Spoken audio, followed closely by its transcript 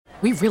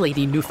We really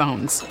need new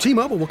phones.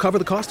 T-Mobile will cover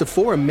the cost of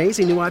 4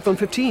 amazing new iPhone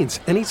 15s,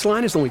 and each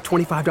line is only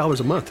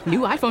 $25 a month. New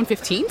iPhone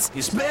 15s?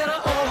 It's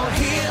better over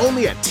here.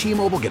 Only at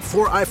T-Mobile, get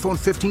 4 iPhone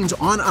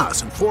 15s on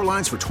us and 4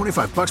 lines for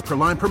 $25 per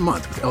line per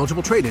month with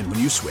eligible trade-in when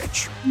you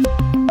switch.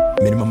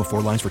 Minimum of 4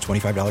 lines for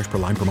 $25 per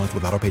line per month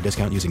with autopay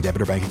discount using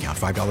debit or bank account.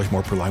 $5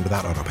 more per line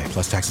without autopay,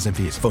 plus taxes and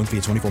fees. Phone fee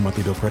at 24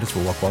 monthly bill credits for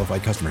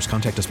well-qualified customers.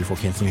 Contact us before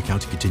canceling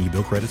account to continue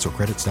bill credits or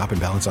credit stop and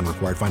balance on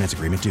required finance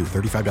agreement due.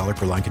 $35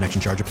 per line connection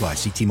charge applies.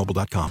 See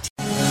T-Mobile.com.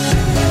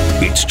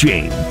 It's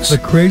James. The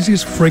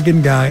craziest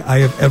friggin' guy I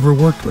have ever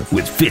worked with.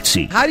 With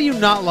Fitzy. How do you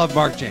not love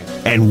Mark James?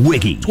 And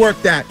Wiggy.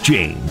 Twerk that.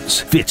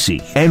 James,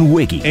 Fitzy, and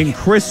Wiggy. And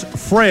Chris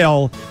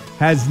Frail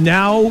has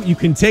now, you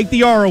can take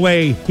the R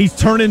away, he's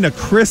turned into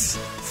Chris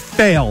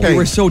Fail. You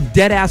were so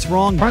dead-ass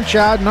wrong. Punch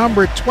out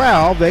number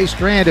 12. They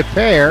strand a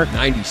pair.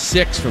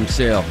 96 from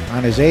Sale.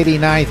 On his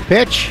 89th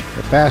pitch.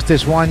 The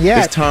fastest one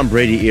yet. This Tom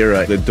Brady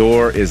era, the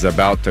door is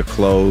about to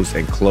close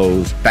and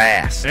close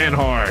fast. And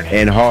hard.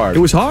 And hard. It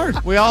was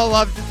hard. We all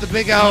loved the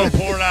Big O.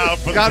 Poured out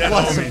for God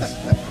bless him.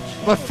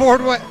 But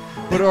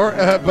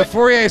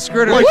before he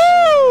screwed it.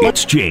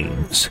 It's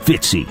James,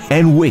 Fitzy,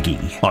 and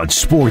Wiggy on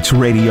Sports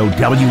Radio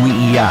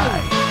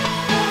WEEI.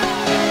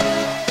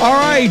 All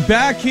right,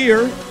 back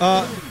here.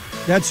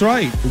 That's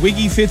right.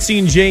 Wiggy, Fitzy,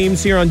 and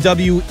James here on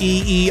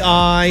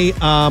WEEI.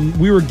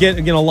 We were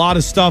getting a lot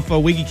of stuff.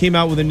 Wiggy came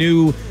out with a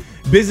new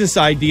business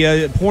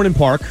idea, Porn and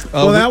Park.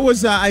 Well, that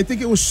was, I think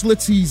it was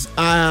Schlitzy's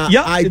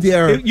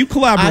idea. You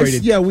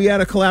collaborated. We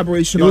had a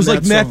collaboration. It was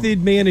like song.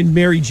 Method Man and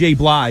Mary J.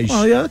 Blige.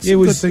 Oh, yeah, that's it a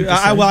was. good thing to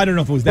say. Well, I don't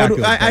know if it was that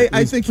good.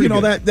 I think,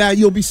 that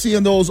you'll be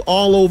seeing those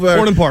all over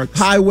Porn and Parks.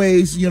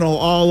 Highways,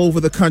 all over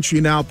the country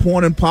now.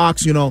 Porn and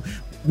Parks,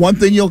 one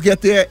thing you'll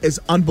get there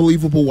is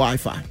unbelievable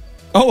Wi-Fi.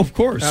 Oh, of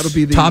course. That'll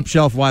be the top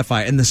shelf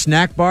Wi-Fi. And the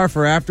snack bar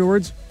for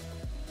afterwards,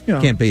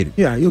 can't beat it.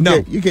 Yeah, you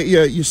get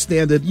your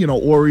standard,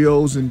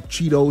 Oreos and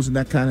Cheetos and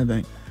that kind of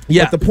thing.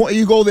 Yeah. But the point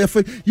you go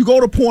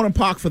to Porn and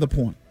Park for the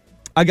porn.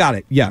 I got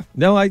it. Yeah.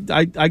 No, I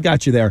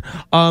got you there.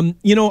 I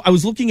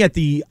was looking at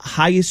the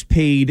highest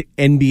paid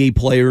NBA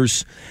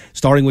players,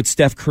 starting with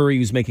Steph Curry,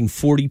 who's making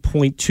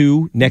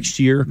 40.2 next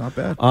year. Not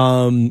bad.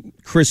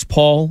 Chris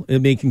Paul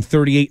making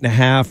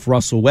 38.5,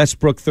 Russell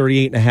Westbrook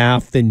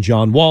 38.5, then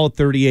John Wall at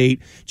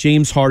 38,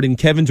 James Harden,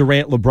 Kevin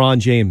Durant, LeBron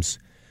James.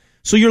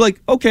 So you're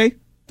like, okay,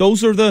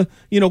 those are the,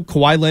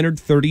 Kawhi Leonard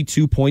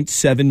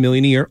 32.7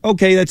 million a year.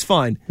 Okay, that's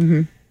fine.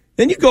 Mm-hmm.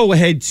 Then you go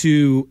ahead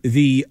to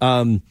the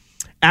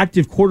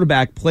active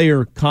quarterback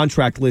player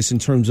contract list in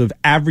terms of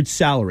average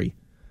salary.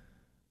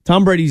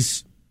 Tom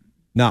Brady's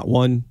not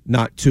 1,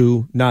 not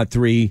 2, not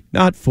 3,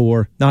 not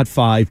 4, not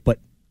 5, but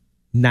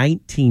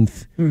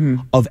 19th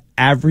of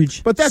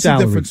average. But that's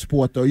salary. a different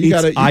sport, though. You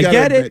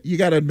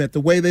gotta admit the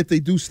way that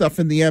they do stuff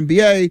in the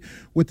NBA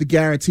with the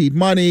guaranteed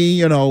money.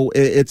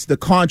 It's the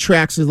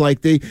contracts is like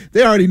they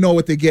already know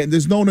what they're getting.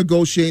 There's no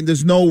negotiating.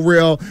 There's no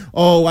real.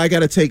 I got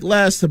to take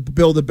less to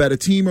build a better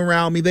team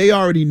around me. They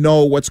already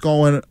know what's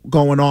going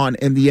on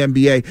in the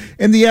NBA.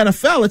 In the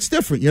NFL, it's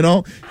different. You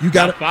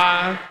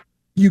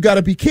got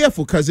to be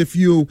careful because if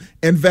you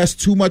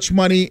invest too much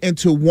money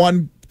into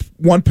one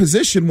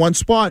position, one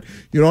spot,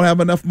 you don't have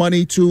enough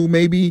money to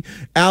maybe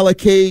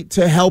allocate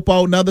to help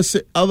out in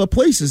other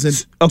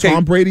places. And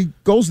Tom Brady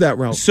goes that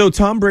route. So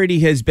Tom Brady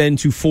has been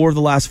to 4 of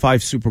the last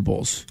 5 Super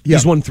Bowls. Yep.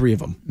 He's won 3 of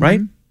them, right?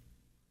 Mm-hmm.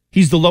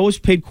 He's the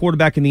lowest paid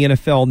quarterback in the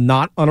NFL,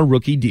 not on a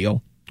rookie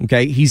deal.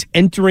 Okay, he's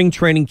entering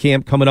training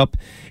camp coming up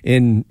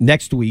in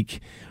next week,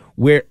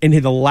 where in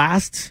the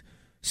last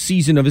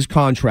season of his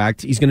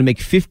contract, he's going to make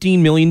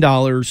 $15 million.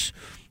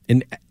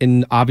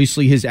 And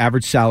obviously his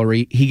average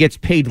salary, he gets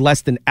paid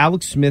less than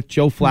Alex Smith,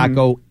 Joe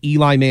Flacco,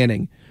 Eli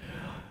Manning.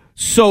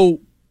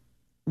 So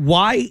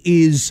why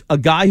is a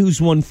guy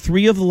who's won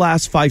 3 of the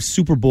last 5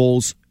 Super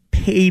Bowls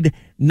paid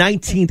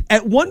 19th?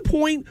 At one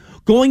point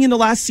going into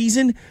last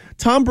season,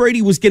 Tom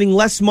Brady was getting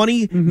less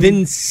money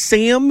than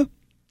Sam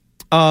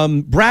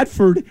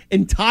Bradford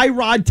and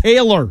Tyrod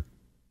Taylor.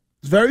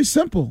 It's very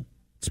simple.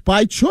 It's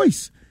by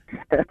choice.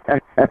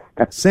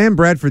 Sam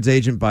Bradford's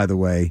agent, by the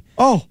way,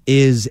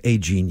 is a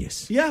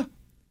genius. Yeah.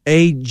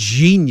 A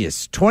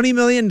genius. $20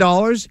 million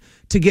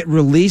to get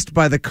released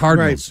by the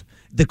Cardinals.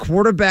 Right. The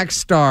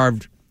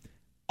quarterback-starved,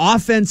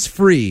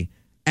 offense-free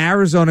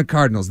Arizona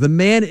Cardinals. The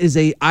man is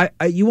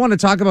you want to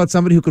talk about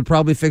somebody who could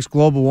probably fix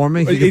global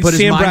warming? He could put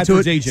his mind to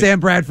it. Agent. Sam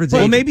Bradford's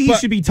agent. Well, maybe he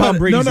should be Tom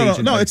Brady's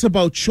agent. No, it's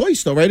about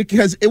choice, though, right?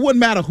 Because it wouldn't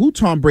matter who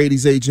Tom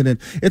Brady's agent is.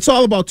 It's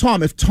all about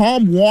Tom. If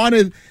Tom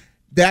wanted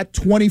that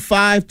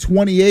 $25,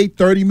 $28,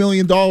 $30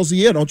 million a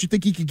year, don't you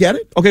think he could get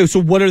it? Okay,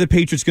 so what are the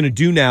Patriots going to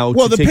do now?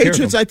 Well, the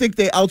Patriots, I think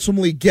they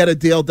ultimately get a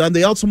deal done.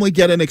 They ultimately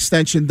get an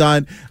extension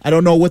done. I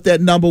don't know what that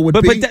number would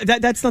be.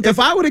 But that's not. If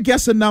I were to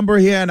guess a number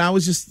here, and I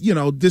was just,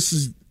 this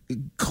is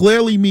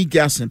clearly me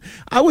guessing,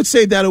 I would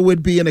say that it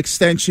would be an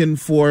extension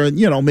for,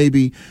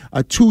 maybe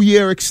a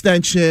 2-year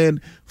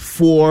extension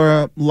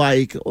for,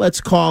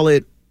 let's call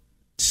it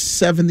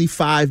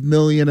 $75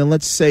 million, and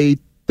let's say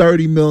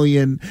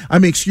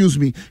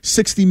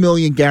 $60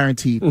 million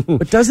guaranteed.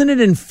 But doesn't it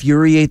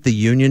infuriate the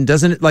union?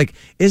 Doesn't it, like,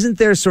 isn't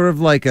there sort of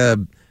like a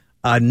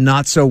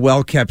not so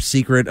well kept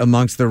secret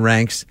amongst the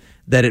ranks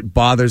that it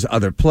bothers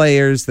other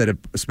players, that it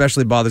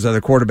especially bothers other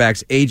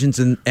quarterbacks, agents,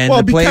 and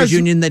the players'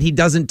 union, that he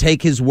doesn't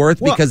take his worth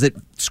because it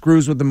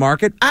screws with the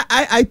market?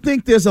 I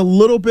think there's a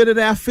little bit of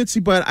that,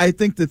 Fitzy, but I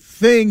think the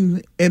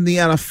thing in the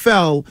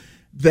NFL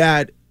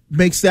that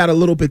makes that a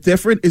little bit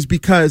different is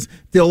because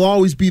there'll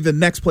always be the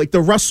next play.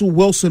 The Russell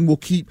Wilson will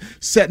keep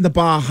setting the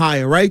bar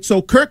higher, right?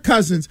 So Kirk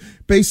Cousins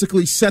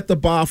basically set the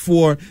bar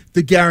for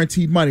the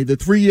guaranteed money, the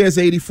 3 years,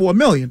 $84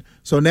 million.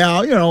 So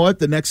now, you know what,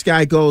 the next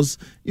guy goes,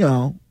 you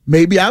know,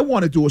 maybe I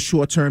want to do a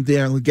short-term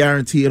there and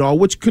guarantee it all,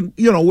 which could,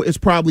 you know, is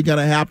probably going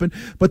to happen.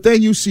 But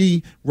then you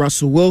see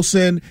Russell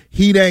Wilson.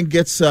 He then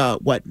gets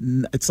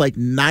it's like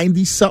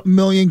 90-something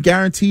million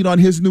guaranteed on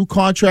his new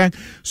contract.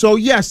 So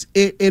yes,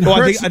 it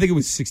hurts. I think it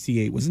was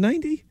 68. Was it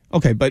 90?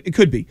 Okay, but it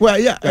could be. Well,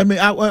 yeah. I mean,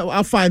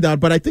 I'll find out.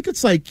 But I think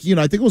it's like, you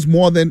know, I think it was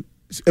more than.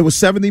 It was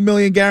 70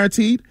 million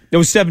guaranteed. It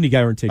was 70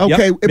 guaranteed.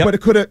 Okay, yep. But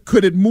could it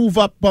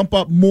bump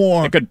up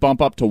more? It could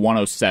bump up to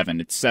 107.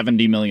 It's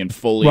 70 million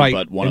fully, right.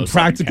 But 107 and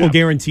practical cap.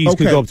 guarantees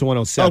could go up to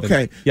 107.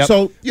 Okay, yep.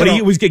 So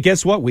he was,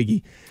 guess what,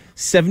 Wiggy?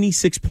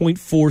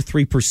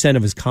 76.43%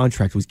 of his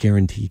contract was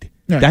guaranteed.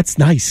 Right. That's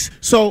nice.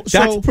 That's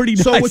pretty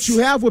nice. So what you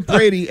have with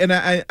Brady, and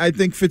I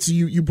think, Fitzy,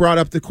 you brought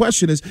up the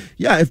question is,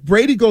 if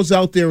Brady goes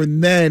out there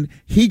and then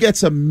he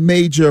gets a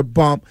major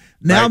bump,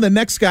 now the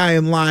next guy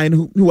in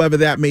line, whoever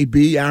that may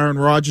be, Aaron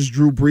Rodgers,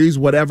 Drew Brees,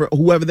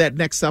 whoever that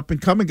next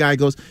up-and-coming guy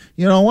goes,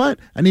 you know what?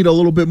 I need a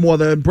little bit more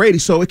than Brady.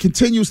 So it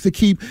continues to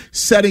keep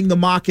setting the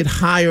market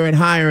higher and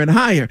higher and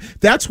higher.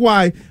 That's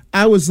why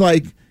I was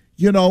like,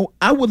 you know,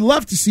 I would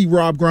love to see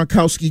Rob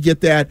Gronkowski get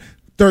that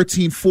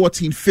 $13,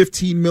 $14,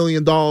 $15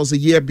 million a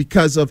year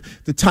because of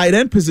the tight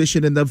end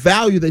position and the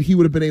value that he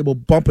would have been able to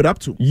bump it up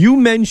to. You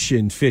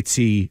mentioned,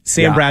 Fitzy,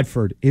 Sam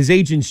Bradford. His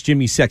agent's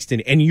Jimmy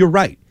Sexton, and you're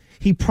right.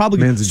 He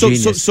probably Man's a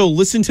genius. So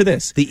listen to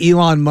this. The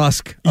Elon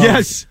Musk.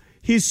 Yes.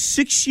 His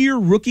 6-year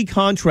rookie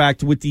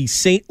contract with the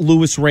St.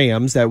 Louis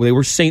Rams, that they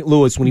were St.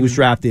 Louis when he was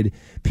drafted,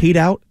 paid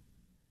out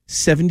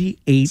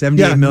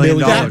 $78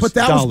 million. But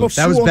that was before.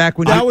 That was back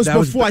when. That was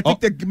before. I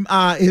think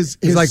that his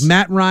like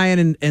Matt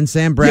Ryan and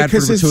Sam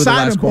Bradford were two of the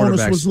last quarterbacks.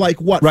 Bonus was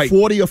like what,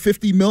 40 or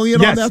 50 million?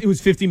 Yes, on that? It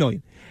was 50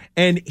 million.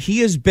 And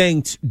he has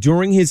banked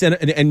during his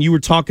and you were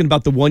talking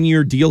about the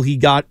 1-year deal he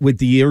got with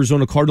the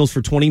Arizona Cardinals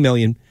for $20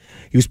 million.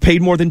 He was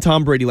paid more than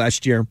Tom Brady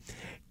last year,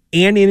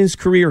 and in his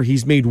career,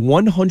 he's made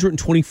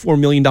 $124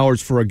 million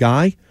for a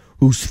guy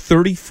who's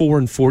 34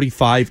 and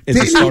 45 as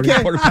a starting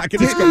quarterback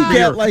in his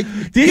career.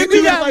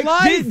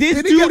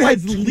 This dude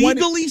has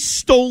legally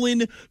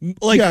stolen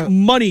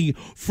money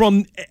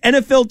from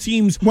NFL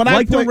teams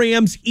the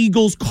Rams,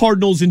 Eagles,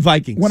 Cardinals, and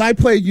Vikings. When I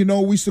played, you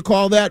know, we used to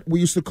call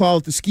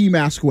it the ski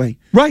mask way.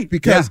 Right.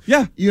 Because,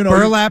 you know.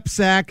 Burlap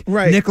sack,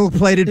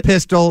 nickel-plated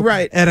pistol,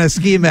 and a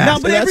ski mask. Now,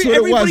 but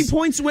everybody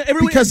points.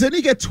 Because didn't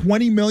he get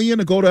 $20 million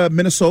to go to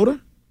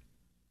Minnesota?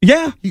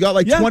 Yeah, he got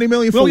like $20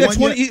 million for 1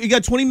 year. He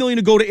got $20 million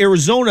to go to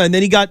Arizona, and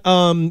then he got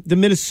the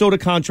Minnesota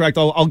contract.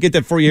 I'll get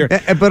that for you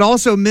here. But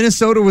also,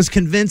 Minnesota was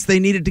convinced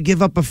they needed to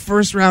give up a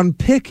first-round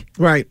pick,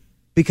 right?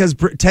 Because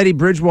Teddy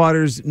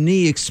Bridgewater's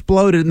knee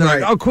exploded, and they're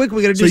like, "Oh, quick,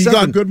 we got to do something." So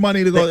you got good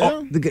money to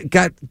go.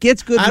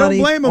 Gets good money. I don't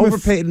blame him.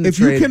 Overpaid in the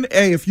trade.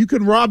 If you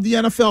can rob the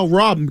NFL,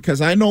 rob them.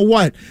 Because I know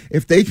what,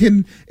 if they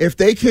can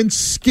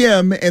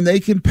skim and they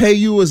can pay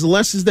you as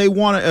less as they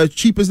want, as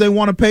cheap as they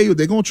want to pay you,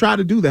 they're gonna try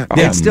to do that.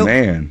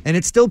 Man, and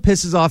it still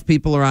pisses off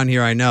people around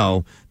here. I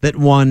know that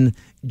one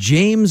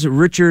James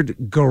Richard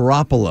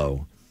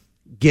Garoppolo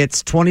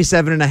gets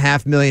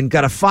 $27.5 million,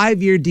 got a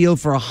 5-year deal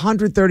for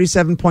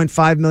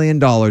 $137.5 million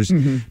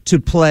to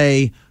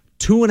play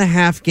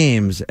 2.5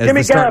 games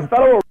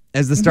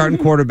as the starting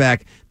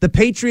quarterback. The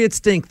Patriots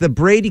stink. The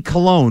Brady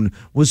cologne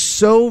was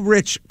so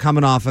rich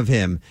coming off of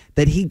him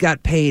that he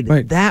got paid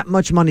that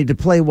much money to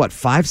play,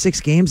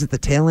 5-6 games at the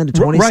tail end of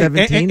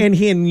 2017?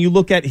 Right. And you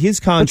look at his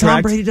contract. But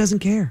Tom Brady doesn't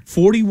care.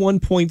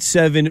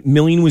 $41.7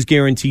 million was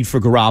guaranteed for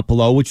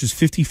Garoppolo, which was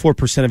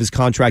 54% of his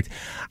contract.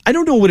 I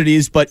don't know what it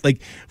is, but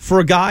like for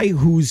a guy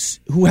who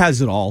has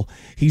it all,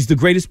 he's the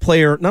greatest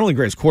player, not only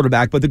greatest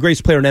quarterback, but the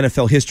greatest player in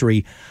NFL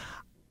history.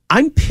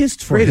 I'm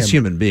pissed for greatest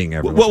him. Human being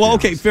ever. Well,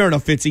 okay, fair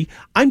enough, Fitzy.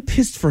 I'm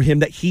pissed for him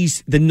that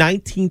he's the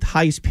 19th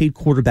highest paid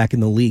quarterback in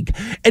the league.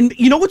 And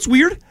you know what's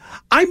weird?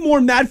 I'm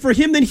more mad for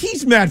him than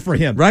he's mad for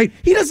him. Right.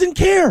 He doesn't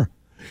care.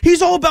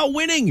 He's all about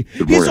winning.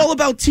 He's all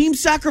about team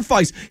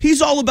sacrifice.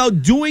 He's all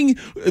about doing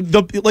for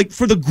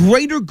the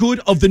greater good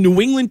of the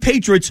New England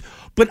Patriots.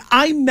 But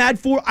I'm mad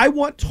I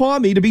want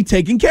Tommy to be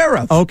taken care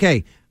of.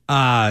 Okay.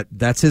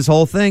 That's his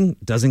whole thing.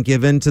 Doesn't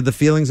give in to the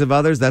feelings of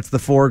others. That's the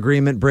 4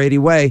 agreement Brady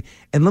way.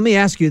 And let me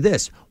ask you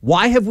this.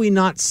 Why have we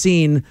not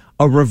seen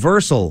a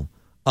reversal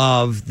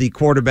of the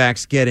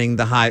quarterbacks getting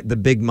the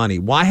big money?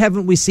 Why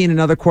haven't we seen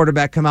another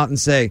quarterback come out and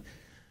say,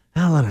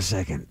 hold on a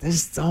second,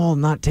 this is all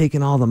not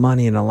taking all the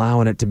money and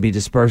allowing it to be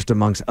dispersed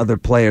amongst other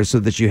players so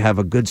that you have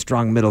a good,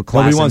 strong middle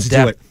class? Nobody wants to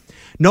do it.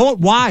 No,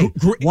 why?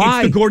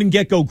 Why? It's the Gordon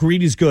Gekko.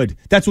 Greed is good.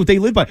 That's what they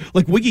live by.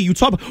 Like Wiggy, you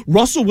talk about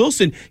Russell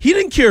Wilson. He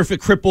didn't care if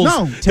it cripples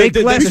the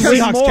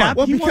Seahawks cap.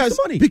 Well, he wants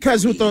the money.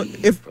 Because with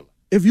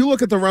if you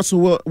look at the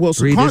Russell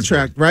Wilson Greed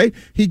contract, right?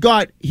 He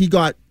got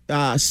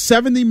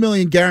 $70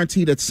 million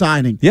guaranteed at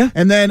signing. Yeah.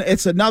 And then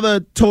it's another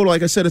total,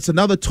 like I said, it's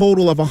another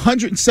total of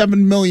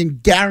 $107 million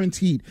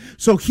guaranteed.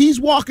 So he's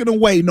walking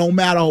away no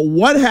matter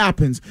what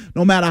happens,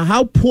 no matter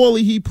how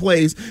poorly he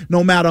plays,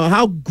 no matter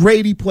how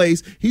great he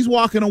plays, he's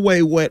walking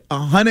away with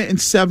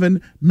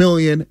 $107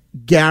 million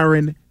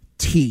guaranteed.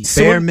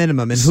 Bare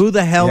minimum. And who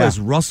the hell is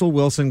Russell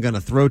Wilson going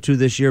to throw to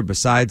this year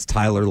besides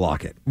Tyler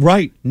Lockett?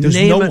 Right. There's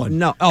no one.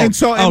 No.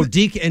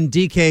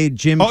 DK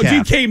Jim.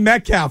 DK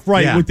Metcalf.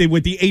 Right. Yeah. With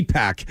the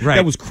 8-pack. Right.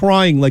 That was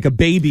crying like a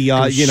baby.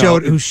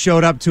 Who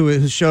showed up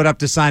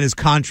to sign his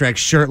contract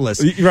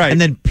shirtless. Right. And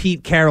then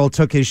Pete Carroll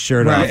took his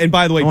shirt off. And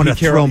by the way, Pete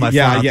Carroll.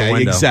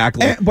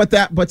 Exactly.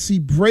 But see,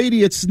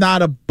 Brady, it's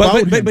not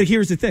about. But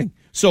here's the thing.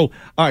 So,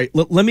 all right,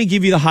 let me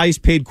give you the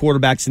highest paid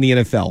quarterbacks in the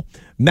NFL.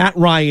 Matt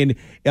Ryan,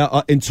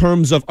 in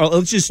terms of,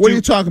 let's just do. What are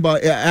you talking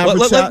about?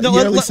 Average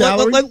yearly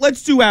salary?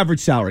 Let's do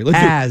average salary.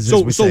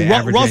 Russell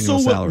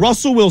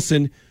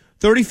Wilson,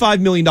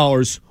 $35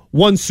 million,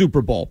 won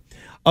Super Bowl.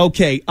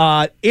 Okay,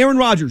 Aaron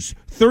Rodgers,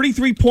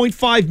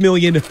 $33.5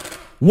 million,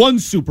 won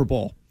Super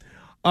Bowl.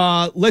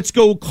 Let's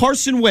go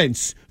Carson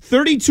Wentz,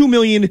 $32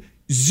 million,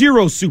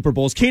 0 Super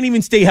Bowls, can't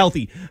even stay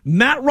healthy.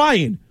 Matt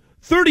Ryan,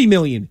 $30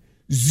 million.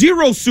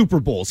 0 Super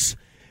Bowls.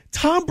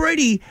 Tom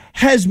Brady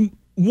has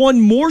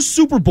won more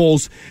Super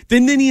Bowls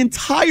than the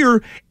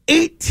entire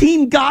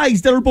 18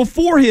 guys that are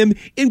before him,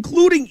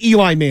 including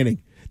Eli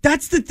Manning.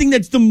 That's the thing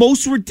that's the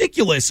most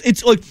ridiculous.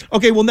 It's like,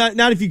 okay, well,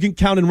 not if you can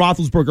count in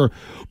Roethlisberger,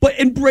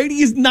 and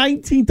Brady is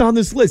 19th on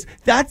this list.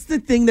 That's the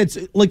thing that's,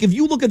 like, if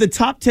you look at the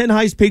top 10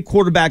 highest paid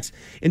quarterbacks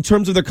in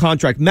terms of their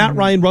contract, Matt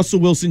Ryan,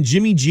 Russell Wilson,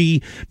 Jimmy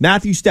G,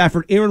 Matthew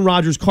Stafford, Aaron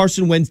Rodgers,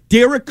 Carson Wentz,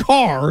 Derek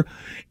Carr,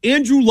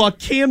 Andrew Luck,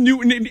 Cam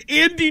Newton, and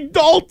Andy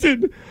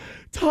Dalton.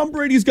 Tom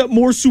Brady's got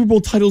more Super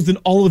Bowl titles than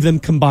all of them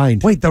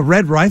combined. Wait, the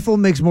Red Rifle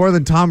makes more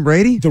than Tom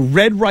Brady? The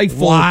Red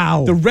Rifle.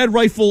 Wow. The Red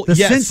Rifle, The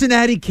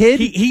Cincinnati Kid?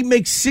 He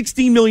makes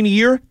 $16 million a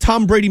year.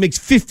 Tom Brady makes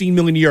 $15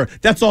 million a year.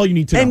 That's all you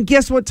need to know. And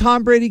guess what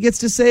Tom Brady gets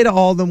to say to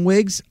all them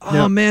wigs?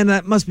 Oh, man,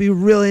 that must be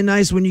really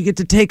nice when you get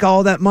to take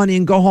all that money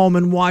and go home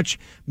and watch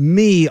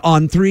me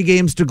on 3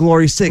 Games to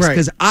Glory 6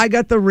 because I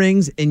got the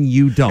rings and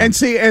you don't. And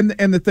see, and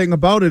the thing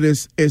about it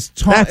is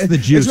Tom. That's the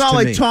juice. It's not to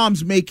like me.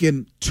 Tom's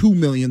making $2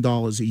 million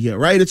a year,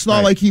 right? It's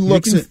not like he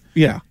looks at.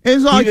 Yeah.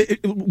 It's not like,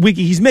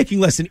 Wiggy, he's making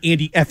less than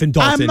Andy effing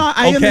Dalton.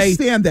 I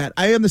understand that.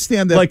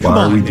 Like, come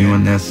on. Why are we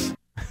doing this?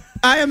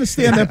 I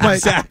understand that, but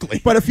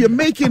exactly. But if you're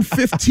making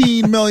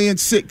 $15 million,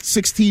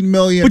 $16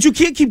 million, but you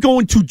can't keep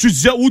going to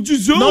Giselle. Well,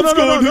 Giselle's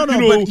no.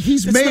 But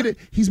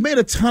he's made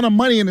a ton of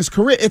money in his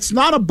career. It's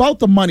not about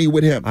the money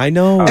with him. I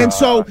know. And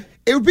so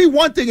it would be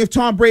one thing if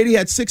Tom Brady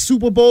had 6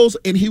 Super Bowls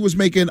and he was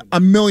making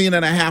 $1.5 million or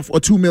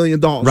 $2 million,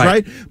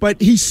 right? But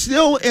he's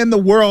still in the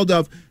world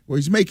of where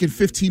he's making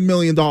 $15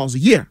 million a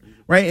year.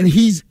 Right, and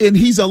he's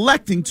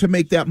electing to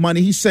make that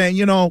money. He's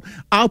saying,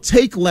 I'll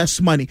take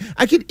less money.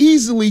 I could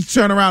easily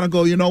turn around and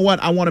go, you know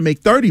what, I want to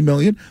make $30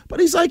 million. But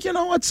he's like, you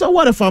know what? So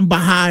what if I'm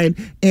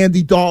behind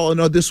Andy Dalton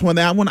or this one,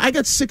 that one? I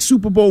got 6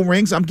 Super Bowl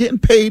rings. I'm getting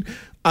paid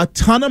a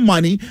ton of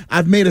money.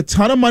 I've made a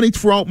ton of money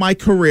throughout my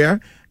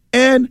career,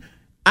 and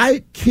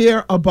I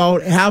care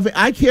about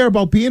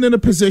being in a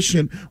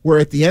position where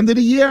at the end of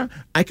the year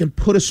I can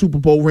put a Super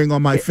Bowl ring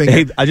on my finger.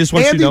 Hey, I just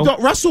want you to know,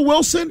 Russell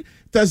Wilson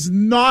does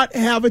not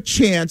have a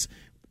chance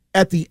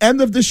at the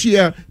end of this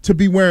year to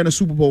be wearing a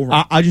Super Bowl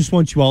ring. I just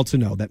want you all to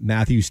know that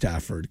Matthew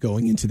Stafford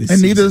going into this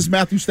season, neither does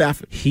Matthew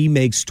Stafford. He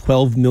makes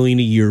 $12 million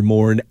a year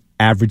more in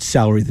average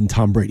salary than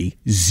Tom Brady.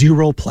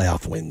 0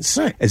 playoff wins.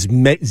 Right.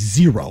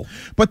 0.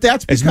 But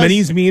that's because, as many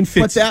as me and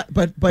Fitz.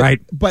 But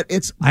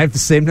it's. I have the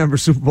same number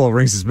of Super Bowl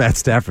rings as Matt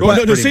Stafford.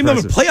 Well, the same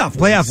number of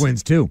playoff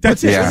wins too.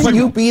 That's it. Shouldn't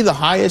you be the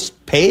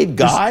highest paid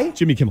guy?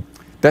 Jimmy Kimmel.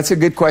 That's a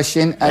good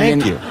question.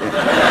 Thank you.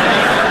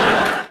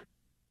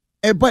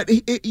 But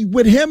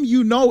with him,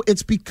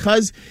 it's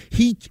because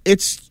he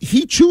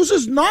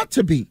chooses not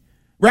to be.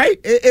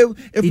 Right?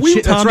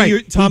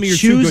 He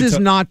chooses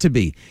not to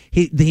be.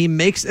 He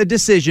makes a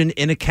decision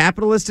in a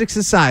capitalistic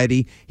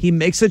society. He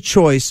makes a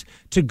choice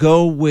to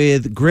go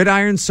with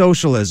gridiron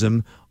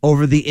socialism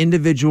over the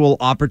individual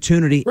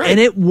opportunity, and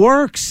it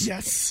works.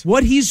 Yes.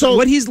 What he's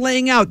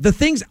laying out, the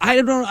things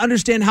I don't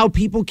understand how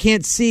people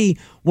can't see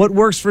what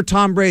works for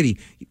Tom Brady.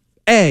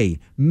 A,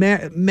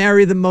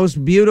 marry the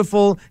most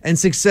beautiful and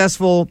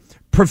successful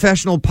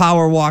professional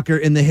power walker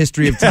in the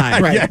history of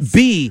time. Right. Yes.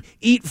 B,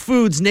 eat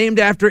foods named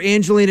after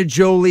Angelina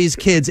Jolie's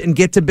kids and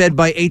get to bed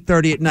by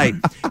 8:30 at night.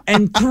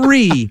 And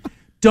 3,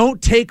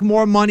 don't take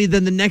more money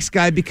than the next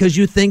guy because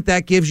you think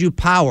that gives you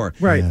power.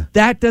 Right. Yeah.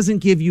 That doesn't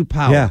give you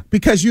power. Yeah.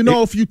 Because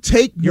if you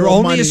take more you're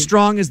only money, as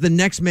strong as the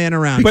next man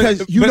around.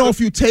 Because if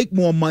you take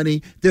more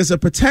money, there's a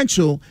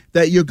potential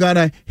that you're going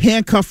to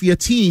handcuff your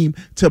team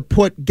to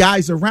put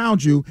guys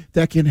around you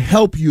that can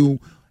help you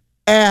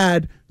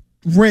add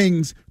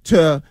rings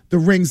to the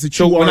rings that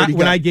you already got.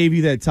 When I gave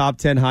you that top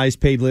 10 highest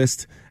paid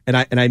list, and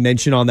I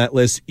mentioned on that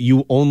list,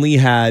 you only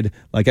had,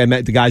 like I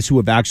met the guys who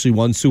have actually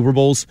won Super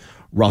Bowls,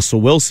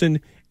 Russell Wilson,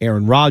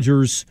 Aaron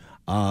Rodgers,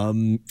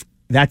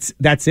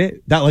 that's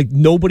it. That like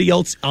nobody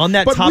else on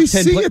that top 10. But we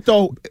see it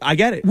though. I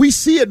get it. We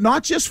see it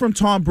not just from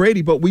Tom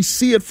Brady, but we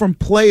see it from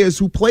players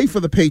who play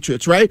for the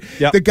Patriots, right?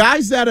 Yep. The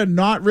guys that are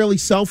not really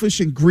selfish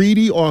and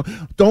greedy or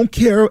don't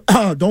care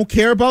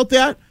about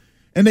that,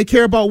 and they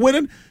care about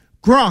winning.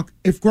 Gronk,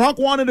 if Gronk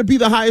wanted to be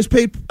the highest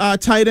paid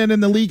tight end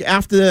in the league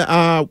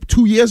after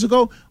 2 years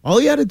ago, all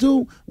he had to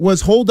do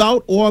was hold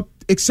out or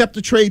accept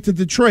the trade to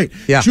Detroit.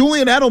 Yeah.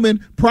 Julian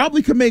Edelman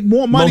probably could make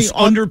more money. Most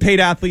underpaid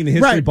athlete in the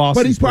history of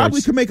Boston but he sports.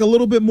 probably could make a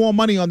little bit more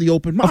money on the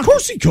open market. Of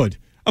course he could.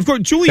 Of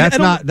course, Julian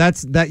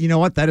Edelman. You know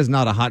what? That is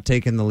not a hot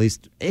take in the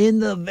least, in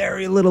the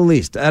very little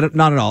least. Not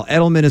at all.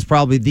 Edelman is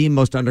probably the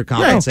most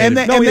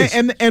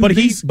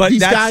undercompensated. But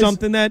that's guys,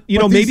 something that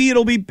maybe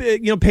it'll be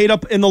paid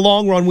up in the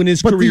long run when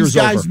his career's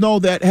over. But these guys know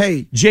that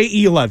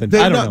JE11.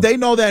 I don't know. They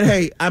know that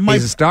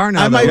he's a star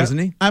now, isn't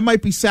he? I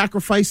might be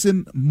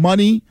sacrificing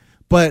money,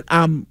 but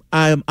I'm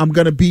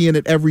going to be in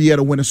it every year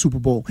to win a Super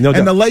Bowl,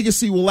 and the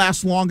legacy will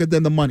last longer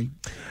than the money.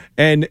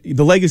 And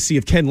the legacy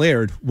of Ken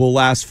Laird will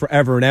last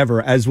forever and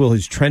ever, as will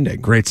his trending.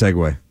 Great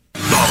segue.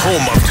 The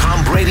home of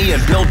Tom Brady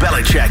and Bill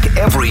Belichick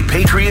every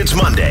Patriots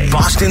Monday.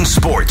 Boston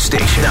Sports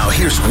Station. Now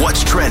here's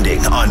what's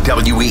trending on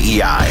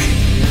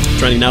WEEI.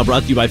 Trending now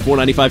brought to you by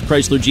 495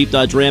 Chrysler Jeep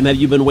Dodge Ram. Have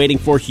you been waiting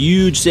for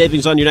huge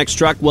savings on your next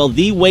truck? Well,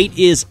 the wait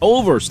is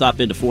over. Stop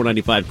into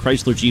 495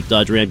 Chrysler Jeep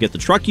Dodge Ram. Get the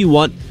truck you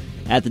want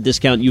at the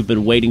discount you've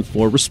been waiting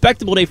for.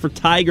 Respectable day for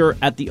Tiger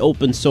at the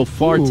Open so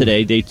far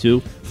today, day 2.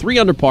 3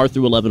 under par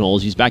through 11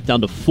 holes. He's back down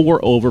to 4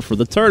 over for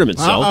the tournament.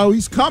 So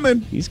he's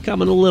coming. He's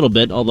coming a little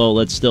bit, although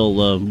let's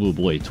still,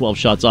 12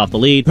 shots off the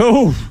lead.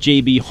 Oh.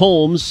 JB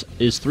Holmes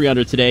is 3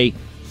 under today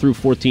through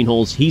 14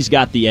 holes. He's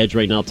got the edge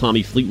right now.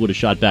 Tommy Fleetwood has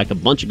shot back a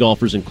bunch of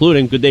golfers,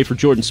 including good day for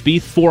Jordan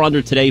Spieth. 4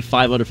 under today,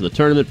 5 under for the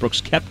tournament.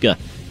 Brooks Koepka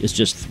is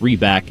just 3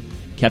 back.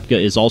 Koepka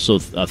is also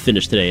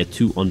finished today at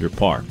 2 under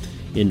par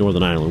in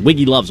Northern Ireland.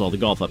 Wiggy loves all the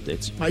golf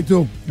updates. I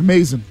do.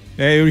 Amazing.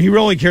 Hey, he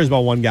really cares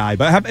about one guy.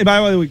 But how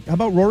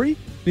about Rory?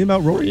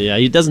 About Rory? Yeah,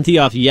 he doesn't tee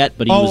off yet,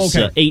 but he was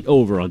 8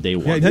 over on day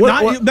 1.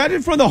 Yeah, not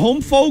in front of the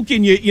home folk,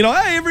 and hey,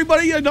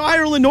 everybody in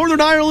Ireland, Northern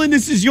Ireland,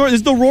 this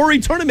is the Rory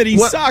tournament. He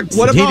sucks.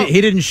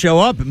 He didn't show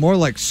up. More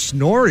like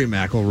Snorri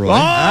McIlroy.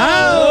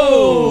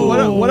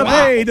 Oh, what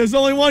about? Hey, there's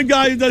only one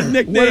guy who does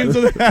nicknames.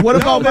 What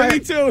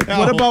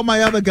about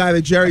my other guy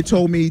that Jerry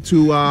told me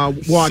to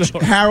watch,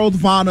 Harold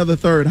Varner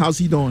III? How's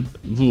he doing?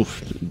 I'll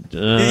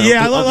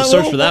have to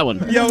search for that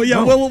one. Yeah,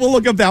 we'll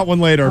look up that one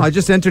later. I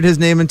just entered his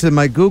name into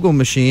my Google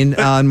machine.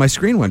 And my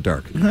screen went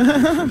dark.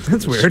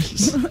 That's weird.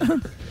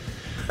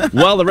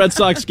 Well, the Red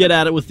Sox get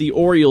at it with the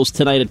Orioles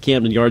tonight at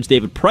Camden Yards.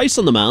 David Price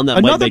on the mound. That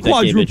Another might make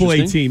quadruple that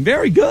game A team.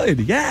 Very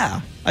good.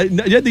 Yeah.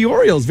 The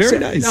Orioles. Very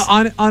nice.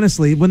 No,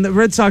 honestly, when the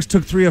Red Sox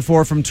took 3 or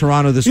 4 from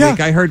Toronto this week,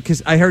 I heard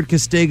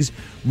Castigs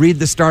read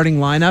the starting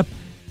lineup,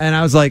 and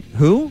I was like,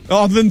 who?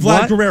 Oh, then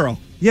Vlad Guerrero.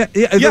 Yeah,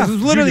 it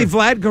was literally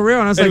Vlad Guerrero,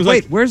 and I was like,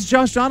 wait, where's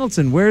Josh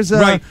Donaldson? Where's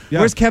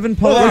Kevin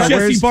Pollard? Where's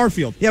Jesse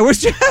Barfield? Yeah,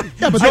 where's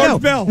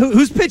George Bell?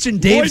 Who's pitching?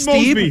 Dave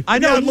Steve? I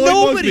know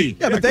nobody.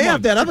 Yeah, but they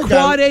have that other guy.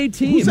 Quad A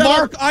team.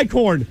 Mark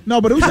Eichhorn. No,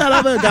 but who's that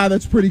other guy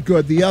that's pretty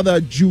good? The other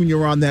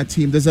junior on that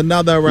team. There's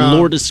another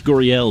Lourdes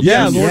Gurriel.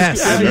 Yeah,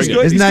 Lourdes. He's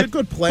good. Isn't that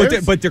good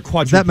players? But they're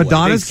quadruple. Is that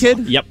Madonna's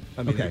kid? Yep.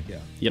 Okay.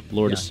 Yep,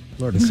 Lourdes.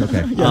 Yeah. Lourdes,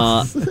 okay.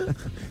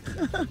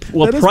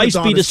 Will Price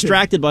be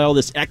distracted by all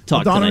this Eck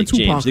talk tonight,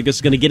 James? Think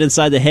it's going to get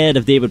inside the head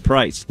of David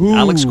Price? Ooh.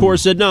 Alex Cora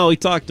said no. He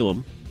talked to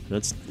him.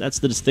 That's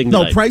the thing. No,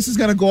 tonight. Price is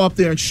going to go up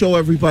there and show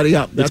everybody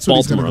up. That's it's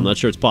Baltimore. I'm not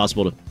sure it's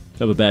possible to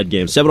have a bad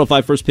game.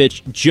 7:05 first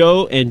pitch.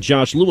 Joe and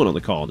Josh Lewin on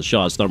the call on the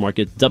Shaw Star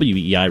Market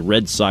WEEI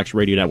Red Sox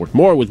Radio Network.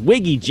 More with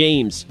Wiggy,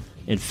 James,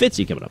 and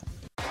Fitzy coming up.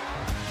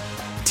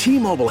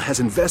 T-Mobile has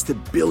invested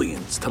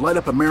billions to light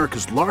up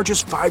America's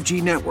largest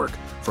 5G network,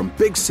 from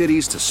big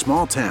cities to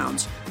small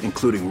towns,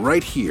 including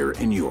right here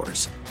in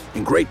yours.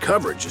 And great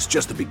coverage is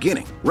just the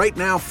beginning. Right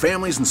now,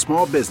 families and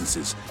small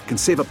businesses can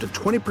save up to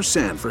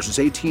 20% versus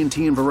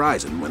AT&T and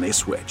Verizon when they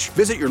switch.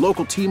 Visit your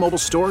local T-Mobile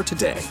store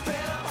today.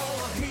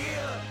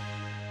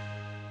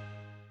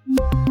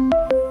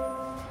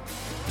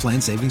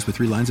 Plan savings with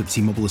 3 lines of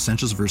T-Mobile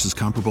Essentials versus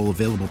comparable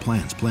available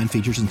plans. Plan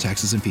features and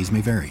taxes and fees may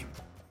vary.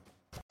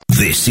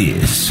 This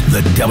is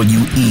the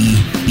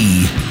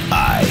WEEI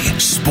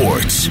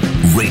Sports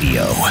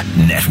Radio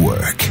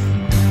Network.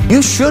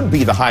 You should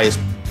be the highest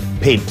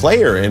paid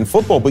player in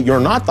football, but you're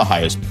not the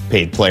highest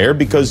paid player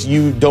because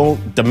you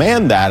don't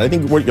demand that. I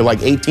think you're like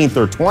 18th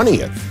or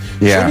 20th.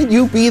 Yeah. Shouldn't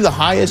you be the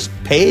highest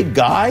paid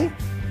guy?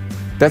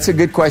 That's a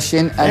good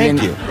question.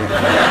 Thank you.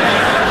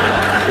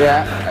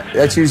 Yeah.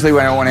 That's usually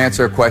when I won't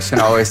answer a question.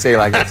 I always say,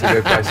 that's a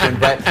good question.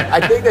 But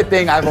I think the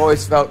thing I've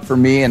always felt for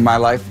me in my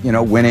life,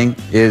 winning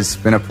has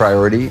been a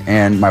priority,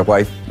 and my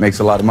wife makes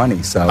a lot of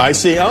money. So I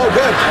see. Oh, good.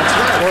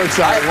 That's right. works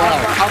out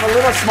well. I'm a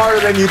little smarter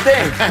than you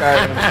think.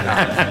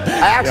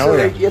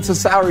 It's a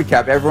salary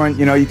cap. Everyone,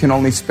 you can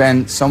only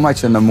spend so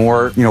much, and the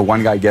more,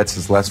 one guy gets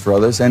is less for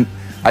others. And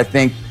I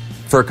think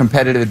for a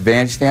competitive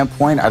advantage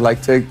standpoint, I'd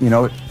like to,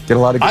 get a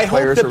lot of good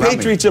players around me. I hope the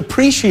Patriots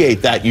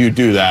appreciate that you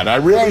do that. I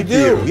really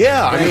do.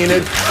 Yeah, I mean, they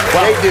do.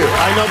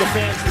 I know the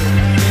fans.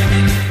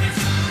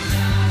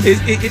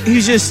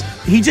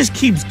 He just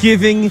keeps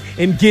giving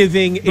and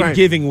giving and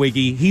giving,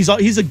 Wiggy. He's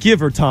a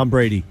giver, Tom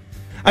Brady.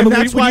 I mean,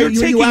 that's why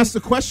you ask the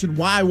question,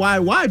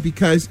 why?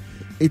 Because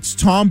it's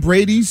Tom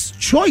Brady's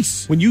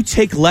choice. When you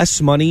take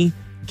less money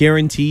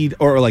guaranteed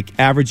or like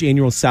average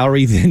annual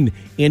salary than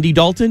Andy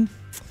Dalton,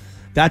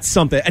 that's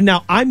something. And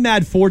now I'm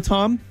mad for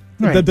Tom.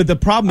 Right. But the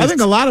problem is, I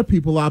think a lot of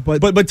people are,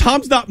 but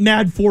Tom's not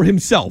mad for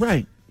himself.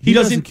 Right. He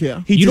doesn't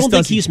care. You don't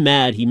think he's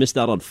mad? He missed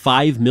out on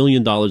 $5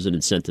 million in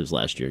incentives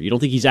last year. You don't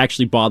think he's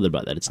actually bothered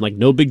by that? It's like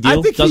no big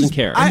deal. Doesn't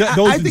care.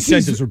 Those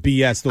incentives were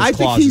BS. Those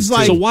clauses.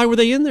 So why were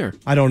they in there?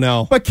 I don't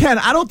know. But Ken,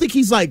 I don't think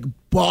he's like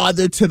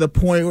bothered to the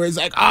point where he's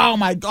like, oh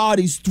my God,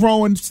 he's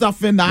throwing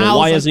stuff in the house.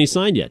 Why hasn't he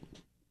signed yet?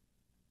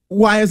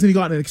 Why hasn't he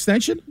gotten an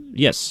extension?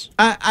 Yes.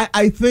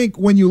 I think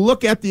when you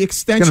look at the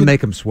extension, it's going to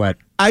make him sweat.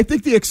 I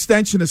think the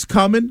extension is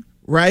coming,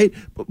 right?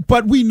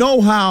 But we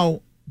know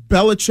how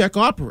Belichick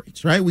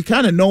operates, right? We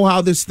kind of know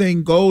how this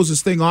thing goes,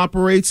 this thing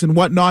operates and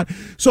whatnot.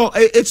 So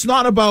it's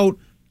not about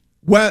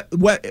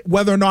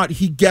whether or not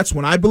he gets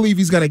one. I believe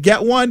he's going to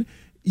get one.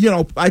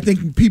 I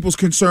think people's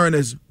concern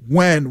is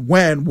when,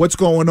 what's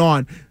going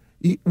on.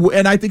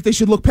 And I think they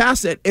should look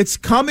past it. It's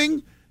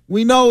coming.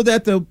 We know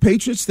that the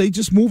Patriots, they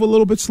just move a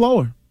little bit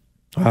slower.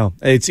 Wow,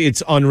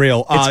 it's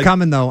unreal. It's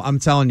coming though. I'm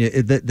telling you.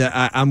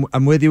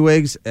 I'm with you,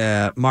 Wiggs.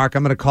 Mark,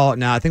 I'm going to call it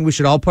now. I think we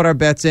should all put our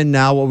bets in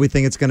now. What we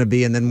think it's going to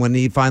be, and then when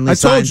he finally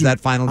signs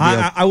that final deal,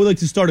 I would like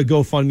to start a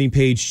GoFundMe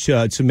page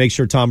to make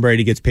sure Tom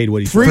Brady gets paid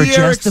what he's for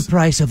just the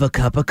price of a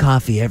cup of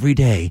coffee every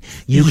day.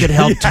 You could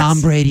help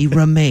Tom Brady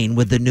remain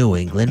with the New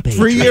England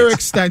Patriots. 3-year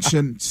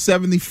extension,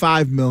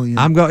 $75 million.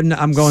 I'm going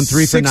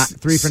 3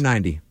 for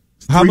 90.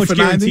 How much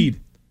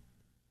guaranteed?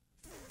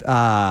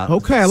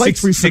 Okay, I like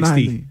 3 for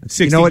 90.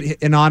 60. You know what?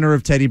 In honor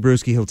of Teddy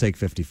Bruschi, he'll take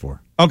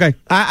 54. Okay.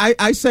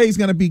 I say he's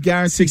going to be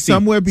guaranteed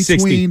somewhere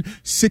between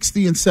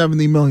 60 and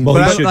 70 million. Well,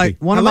 but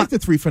I like the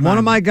 3 for 90. One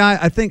of my guys,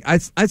 I think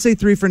I'd say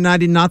 3 for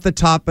 90, not the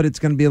top, but it's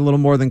going to be a little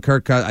more than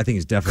Kirk Cousins. I think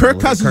he's definitely.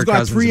 Kirk Cousins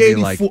got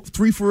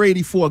 3 for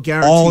 84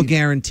 guaranteed. All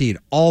guaranteed,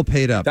 all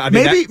paid up. I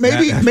mean,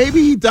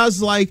 maybe he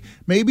does like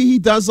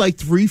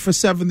 3 for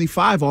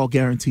 75, all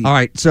guaranteed. All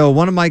right. So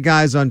one of my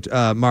guys on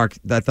Mark,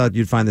 I thought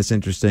you'd find this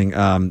interesting.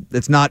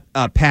 It's not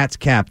Pat's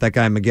Cap, that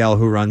guy Miguel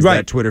who runs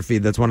that Twitter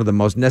feed. That's one of the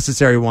most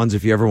necessary ones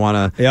if you ever want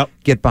to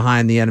get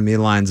behind the enemy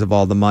lines of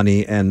all the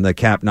money and the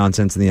cap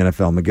nonsense in the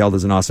NFL. Miguel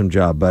does an awesome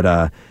job.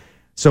 But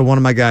so one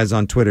of my guys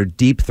on Twitter,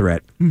 Deep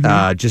Threat,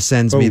 just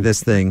sends me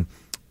this thing.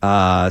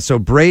 So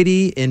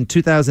Brady in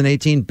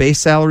 2018, base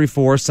salary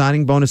 4,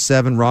 signing bonus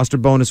 7, roster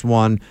bonus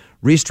 1,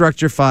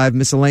 restructure 5,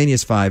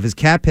 miscellaneous 5. His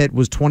cap hit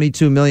was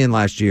 $22 million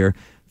last year,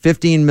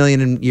 $15 million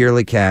in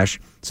yearly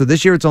cash. So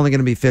this year it's only going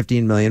to be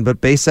 $15 million,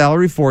 but base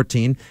salary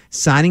 14,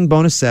 signing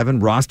bonus 7,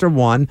 roster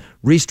 1,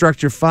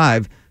 restructure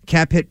 5,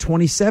 cap hit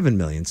 $27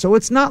 million. So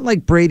it's not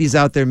like Brady's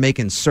out there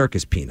making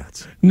circus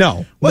peanuts.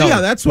 No. Well,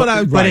 yeah, that's what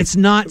I. But it's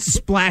not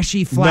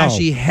splashy,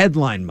 flashy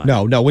headline money.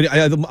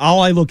 No.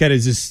 All I look at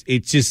is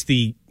it's just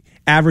the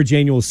average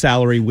annual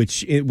salary,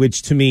 which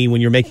to me,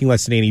 when you're making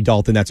less than Andy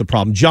Dalton, that's a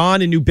problem.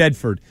 John in New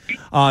Bedford.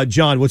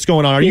 John, what's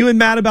going on? Are you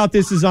mad about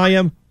this as I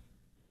am?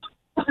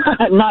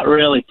 Not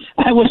really.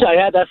 I wish I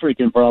had that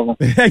freaking problem.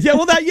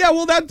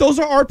 Those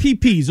are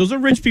RPPs. Those are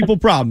rich people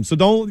problems. So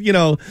don't,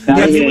 Yeah.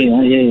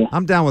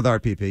 I'm down with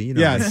RPP.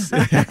 Yes.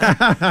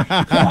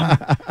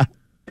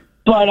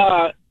 But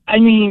I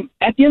mean,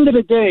 at the end of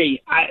the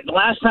day, the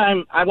last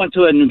time I went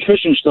to a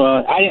nutrition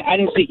store, I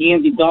didn't see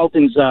Andy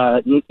Dalton's,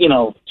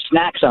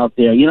 snacks out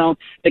there.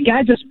 The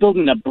guy's just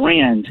building a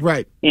brand,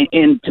 right?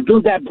 And to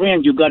build that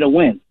brand, you got to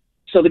win.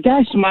 So the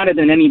guy's smarter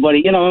than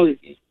anybody.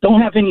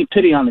 Don't have any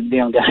pity on the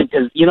damn guy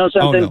because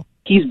something. Oh, no.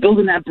 He's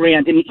building that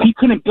brand, and he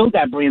couldn't build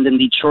that brand in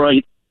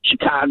Detroit,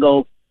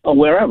 Chicago, or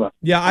wherever.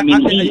 Yeah,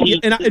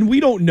 and we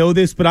don't know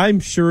this, but I'm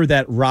sure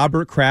that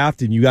Robert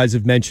Kraft, and you guys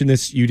have mentioned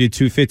this, you did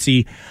too,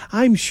 Fitzy,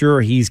 I'm sure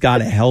he's got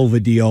a hell of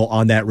a deal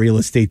on that real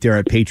estate there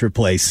at Patriot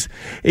Place.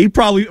 He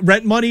probably,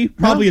 rent money,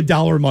 probably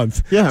 $1 a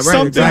month. Yeah, right,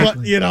 something,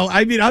 exactly.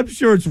 I'm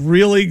sure it's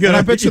really good. And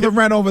I bet you the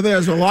rent over there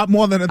is a lot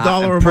more than $1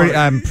 a month.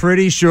 I'm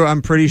pretty sure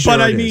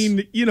But I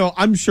mean,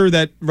 I'm sure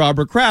that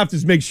Robert Kraft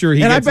is make sure he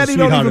gets I bet a he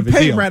don't even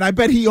pay deal. rent. I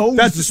bet he owns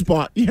the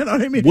spot. You know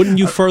what I mean? Wouldn't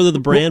you further the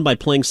brand by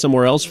playing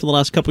somewhere else for the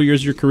last couple of years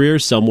of your career?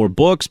 Sell more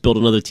books, build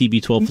another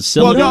TB12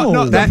 facility. Well,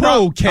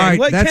 no, Ken.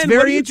 Right, that's Ken,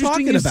 very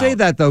interesting you say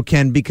that, though,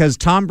 Ken, because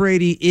Tom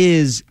Brady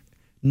is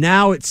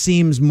now, it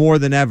seems more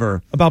than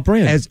ever about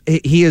brand. As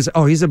he is,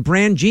 he's a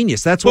brand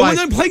genius. That's why. Well,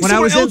 then playing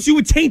somewhere else, you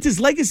would taint his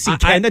legacy,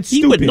 Ken. That's he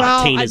stupid. Would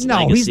not taint his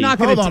legacy. He's not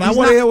going to. Hold on, I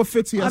want to hear what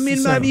Fitzy has to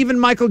say. Even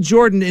Michael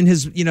Jordan in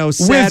his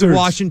sad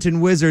Washington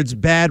Wizards,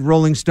 bad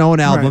Rolling Stone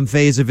album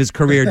phase of his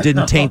career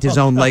didn't taint his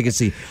own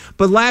legacy.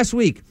 But last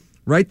week,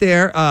 right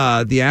there,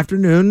 the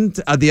afternoon,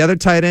 the other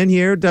tight end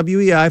here,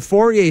 WEI,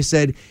 Fourier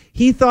said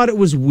he thought it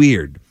was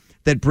weird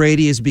that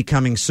Brady is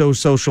becoming so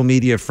social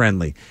media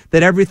friendly,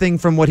 that everything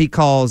from what he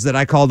calls, that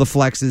I call the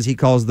flexes, he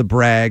calls the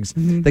brags,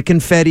 the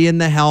confetti in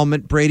the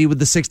helmet, Brady with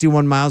the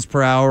 61 miles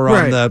per hour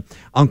on the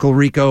Uncle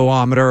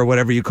Rico-ometer or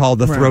whatever you call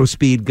the throw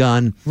speed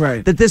gun,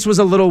 that this was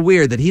a little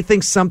weird, that he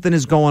thinks something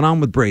is going on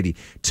with Brady.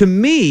 To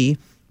me,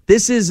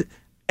 this is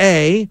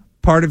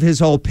part of his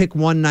whole pick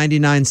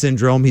 199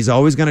 syndrome. He's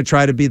always going to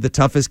try to be the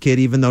toughest kid,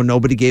 even though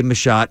nobody gave him a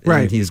shot.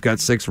 And he's got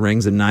 6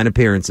 rings and 9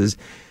 appearances.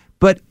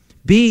 But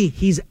B,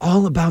 he's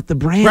all about the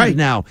brand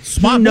now.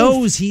 Smart he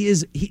knows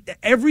move.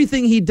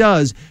 Everything he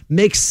does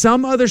makes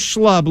some other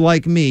schlub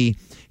like me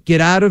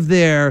get out of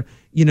their,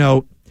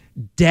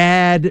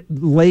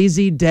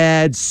 lazy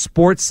dad,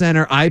 Sports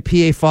Center,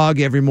 IPA fog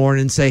every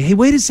morning and say, hey,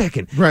 wait a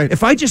second.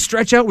 If I just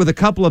stretch out with a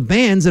couple of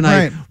bands and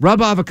I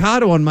rub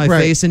avocado on my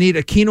face and eat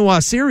a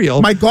quinoa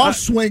cereal. My golf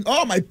swing,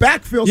 my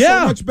back feels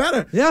so much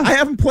better. I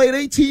haven't played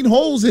 18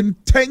 holes in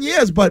 10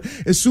 years, but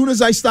as soon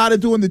as I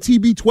started doing the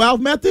TB12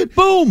 method,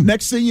 boom,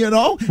 next thing you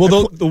know.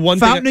 Well, the one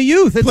Fountain of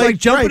Youth. It's like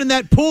jumping in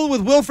that pool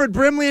with Wilfred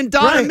Brimley and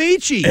Don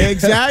Amici.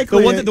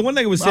 Exactly. the one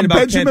thing I was saying about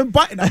Benjamin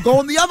Button, I'm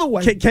going the other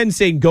way. Ken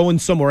saying going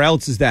somewhere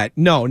else is that.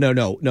 No.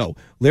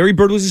 Larry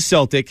Bird was a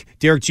Celtic.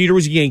 Derek Jeter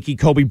was a Yankee.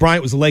 Kobe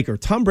Bryant was a Laker.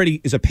 Tom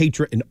Brady is a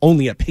Patriot and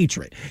only a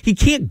Patriot. He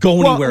can't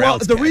go anywhere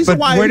else. The reason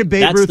why where did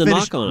Babe That's Ruth the finish?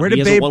 knock on him. Where He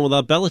did hasn't Babe won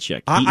without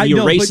Belichick. I He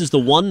know, erases the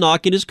one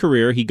knock in his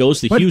career. He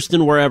goes to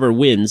Houston wherever,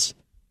 wins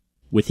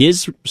with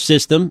his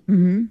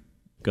system.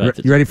 Go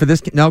ahead. You ready for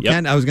this? No,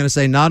 Ken, I was going to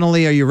say, not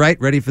only are you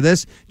ready for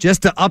this,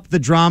 just to up the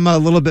drama a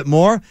little bit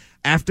more,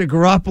 after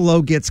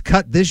Garoppolo gets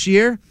cut this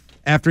year,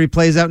 after he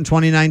plays out in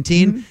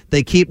 2019,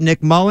 they keep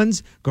Nick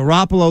Mullins.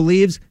 Garoppolo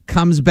leaves,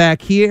 comes back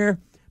here.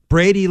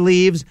 Brady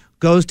leaves,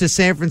 goes to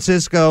San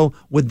Francisco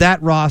with that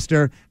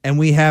roster, and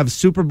we have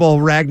Super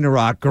Bowl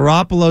Ragnarok.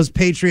 Garoppolo's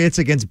Patriots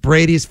against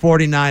Brady's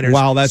 49ers.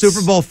 Wow, that's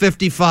Super Bowl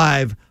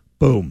 55.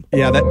 Boom.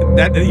 Yeah,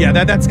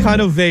 that's kind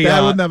of a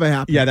that would never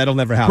happen. Yeah, that'll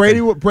never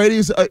happen.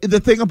 Brady's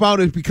the thing about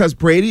it, because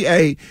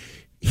Brady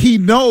he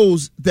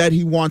knows that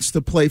he wants to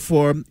play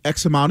for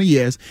X amount of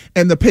years,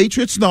 and the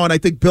Patriots know, and I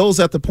think Bill's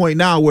at the point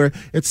now where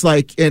it's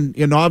like,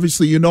 and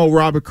obviously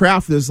Robert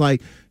Kraft is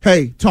like,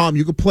 hey, Tom,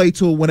 you can play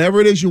till whenever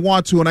it is you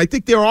want to, and I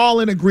think they're all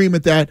in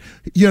agreement that,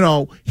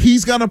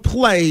 he's going to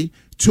play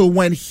to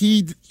when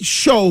he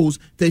shows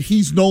that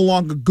he's no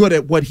longer good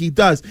at what he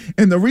does.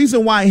 And the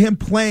reason why him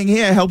playing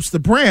here helps the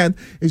brand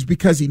is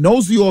because he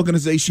knows the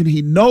organization,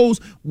 he knows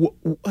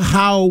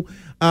how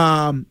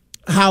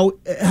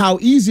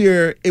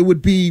easier it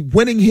would be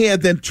winning here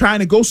than trying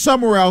to go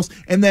somewhere else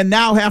and then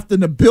now having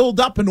to build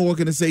up an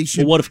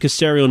organization. Well, what if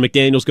Caserio and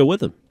McDaniels go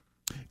with him?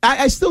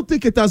 I still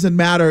think it doesn't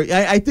matter.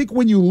 I think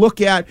when you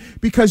look at,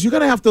 because you're going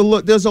to have to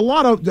look, there's a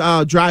lot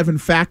of driving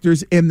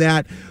factors in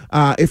that.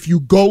 If you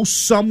go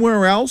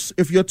somewhere else,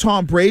 if you're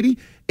Tom Brady,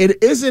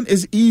 it isn't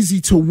as easy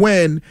to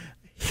win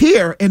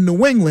here in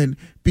New England,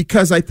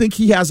 because I think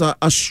he has a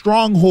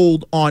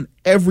stronghold on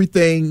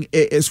everything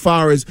as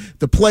far as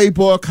the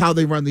playbook, how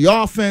they run the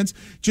offense,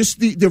 just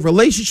the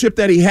relationship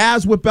that he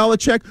has with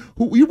Belichick.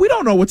 We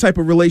don't know what type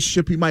of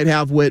relationship he might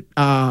have with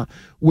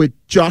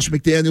Josh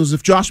McDaniels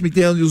if Josh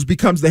McDaniels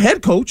becomes the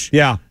head coach.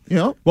 Yeah.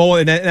 Well,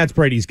 and that's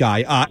Brady's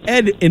guy.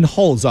 Ed in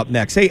Hull's up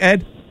next. Hey,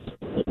 Ed.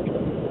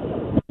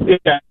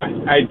 Yeah,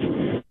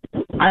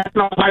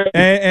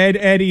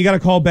 Ed, you got to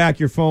call back.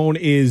 Your phone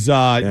is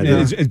bad.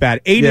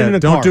 Aiden in a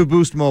car. Don't do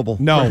Boost Mobile.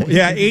 No.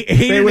 Yeah,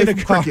 Aiden in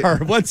a car.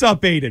 What's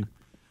up, Aiden?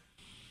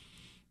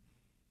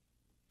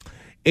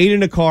 Aiden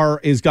in a car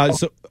is got.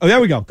 So, there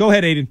we go. Go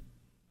ahead, Aiden.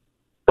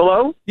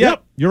 Hello?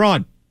 Yep, you're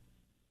on.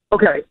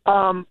 Okay.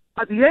 The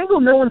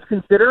angle no one's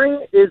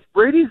considering is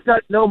Brady's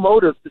got no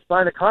motive to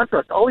sign a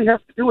contract. All he has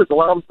to do is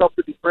allow himself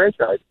to be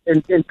franchised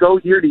and go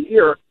year to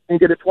year and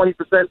get a 20%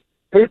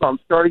 pay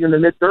bump starting in the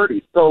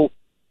mid-30s. So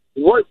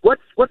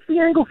what's the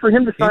angle for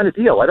him to sign a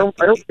deal? I don't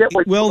get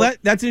what. Well,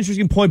 that's an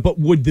interesting point. But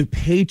would the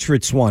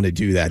Patriots want to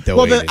do that though?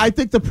 Well, I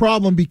think the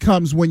problem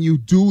becomes when you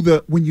do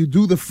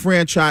the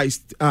franchise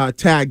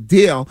tag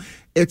deal.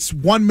 It's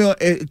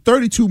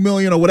 $32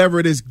 million or whatever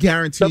it is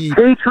guaranteed.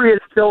 The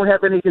Patriots don't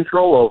have any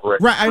control over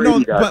it. Right, I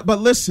know, but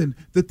listen,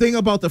 the thing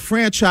about the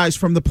franchise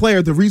from the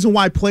player, the reason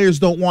why players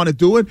don't want to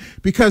do it,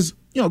 because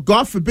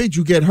God forbid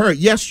you get hurt.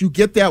 Yes, you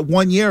get that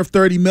 1 year of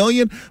 $30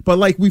 million, but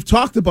like we've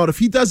talked about, if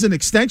he does an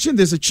extension,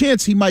 there's a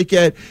chance he might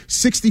get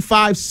 $65,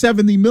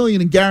 $70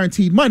 million in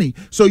guaranteed money.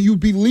 So you'd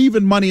be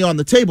leaving money on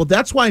the table.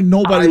 That's why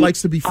nobody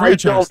likes to be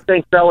franchised. I don't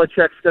think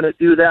Belichick's going to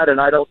do that, and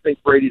I don't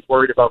think Brady's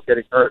worried about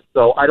getting hurt.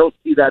 So I don't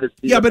see that as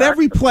being but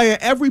every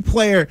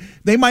player,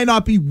 they might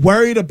not be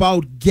worried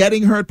about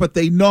getting hurt, but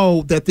they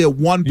know that they're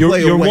one play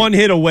away. You're one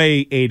hit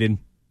away, Aiden.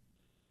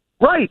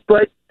 Right,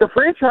 but the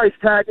franchise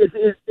tag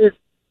is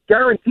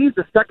guaranteed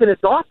the second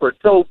it's offered.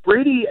 So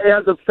Brady,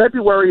 as of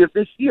February of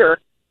this year,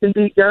 can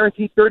be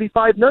guaranteed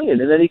 $35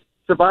 million, and then he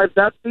survives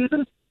that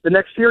season, The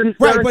next year he's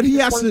right, but he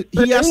has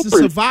to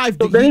survive.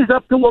 So then he's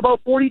up to about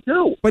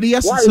 42. But he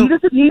has he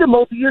doesn't need a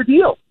multi-year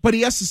deal. But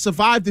he has to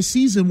survive the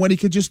season when he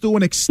could just do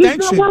an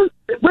extension.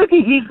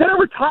 Ricky, he's going to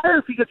retire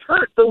if he gets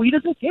hurt, so he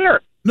doesn't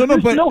care. But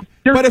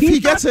if he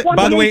gets it,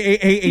 by the way,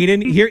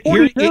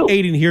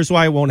 Aiden, here's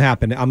why it won't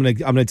happen. I'm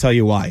gonna tell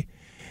you why.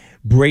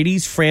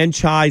 Brady's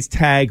franchise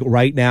tag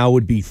right now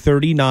would be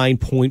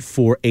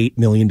 $39.48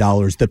 million.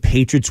 The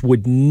Patriots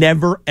would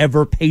never,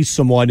 ever pay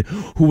someone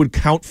who would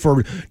count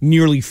for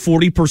nearly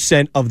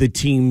 40% of the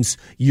team's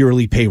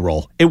yearly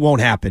payroll. It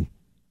won't happen.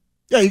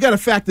 Yeah, you got to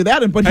factor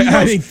that in. But he knows,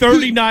 I think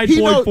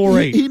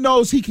 39.48. He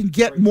knows he can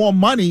get more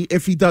money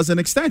if he does an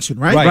extension,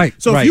 right? Right.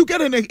 So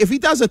if he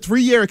does a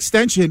 3-year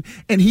extension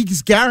and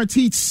he's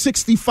guaranteed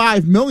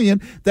 $65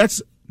 million,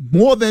 that's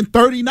more than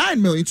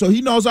 $39 million. So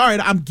he knows, all right,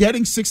 I'm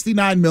getting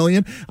 $69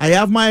 million. I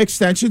have my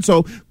extension.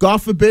 So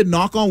God forbid,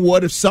 knock on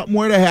wood, if something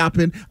were to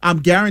happen, I'm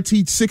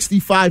guaranteed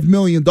 $65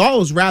 million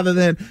rather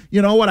than,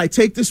 you know what, I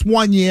take this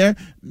 1 year,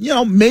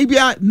 maybe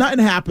nothing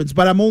happens,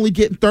 but I'm only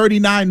getting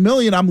 $39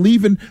 million. I'm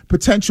leaving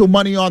potential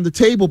money on the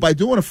table by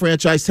doing a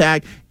franchise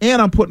tag, and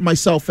I'm putting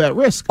myself at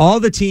risk. All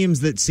the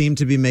teams that seem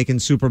to be making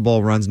Super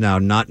Bowl runs now,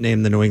 not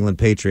named the New England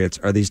Patriots,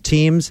 are these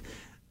teams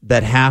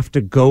that have to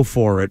go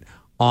for it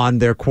on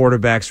their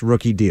quarterback's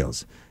rookie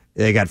deals.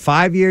 They got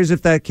 5 years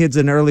if that kid's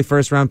an early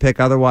first-round pick.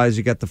 Otherwise,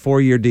 you got the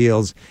 4-year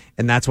deals,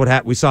 and that's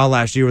what we saw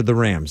last year with the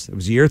Rams. It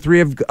was year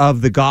 3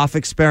 of the Goff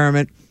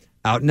experiment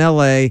out in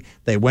L.A.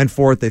 They went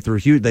for it. They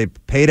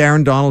paid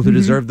Aaron Donald, who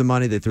deserved the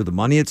money. They threw the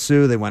money at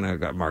Sue. They went and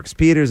got Marcus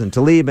Peters and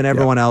Talib and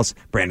everyone else.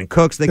 Brandon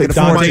Cooks. They could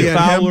afford Dante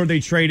Fowler.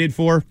 They traded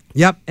for.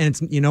 Yep, and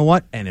it's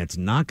what, and it's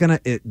not gonna.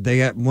 They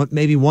got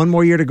maybe one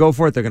more year to go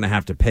for it. They're gonna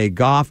have to pay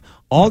Goff.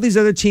 All these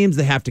other teams,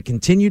 they have to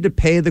continue to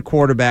pay the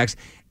quarterbacks,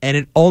 and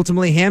it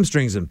ultimately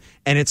hamstrings them.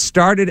 And it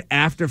started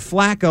after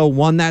Flacco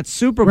won that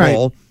Super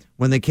Bowl. Right.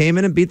 When they came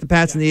in and beat the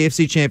Pats in the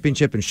AFC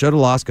Championship and should have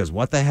lost, because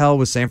what the hell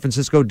was San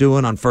Francisco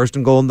doing on 1st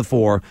and goal in the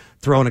 4,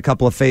 throwing a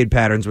couple of fade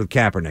patterns with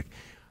Kaepernick?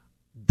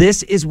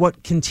 This is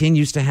what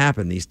continues to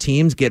happen. These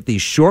teams get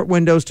these short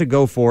windows to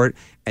go for it,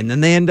 and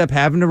then they end up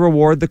having to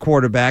reward the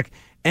quarterback,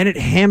 and it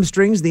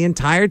hamstrings the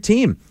entire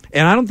team.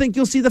 And I don't think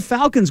you'll see the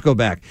Falcons go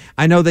back.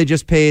 I know they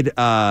just paid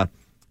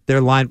their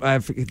line. I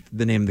forget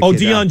the name of the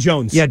kid. Deion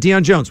Jones. Yeah,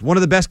 Deion Jones, one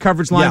of the best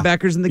coverage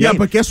linebackers in the game. Yeah,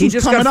 but guess who's he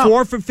just coming got up?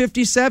 4 for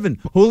 57.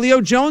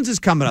 Julio Jones is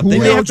coming up. They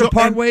may have to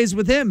part ways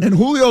with him. And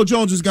Julio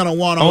Jones is going to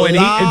want a lot and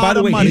by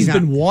the way, money. he's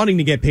been wanting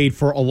to get paid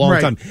for a long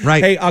time.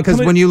 Right. Hey, because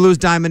when you lose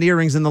diamond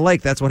earrings in the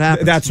lake, that's what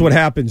happens. That's what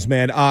happens,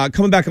 man.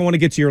 Coming back, I want to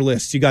get to your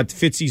list. You got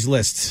Fitzy's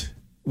list.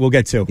 We'll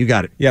get to. You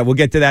got it. Yeah, we'll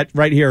get to that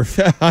right here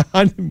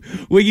on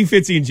Wiggy,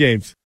 Fitzy, and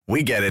James.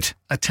 We get it.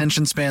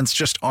 Attention spans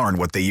just aren't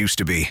what they used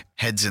to be.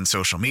 Heads in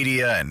social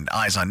media and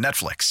eyes on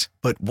Netflix.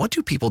 But what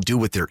do people do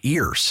with their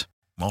ears?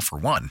 Well, for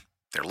one,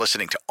 they're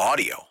listening to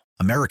audio.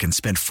 Americans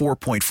spend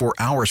 4.4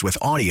 hours with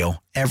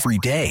audio every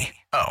day.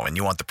 Oh, and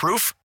you want the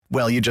proof?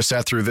 Well, you just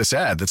sat through this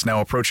ad that's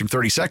now approaching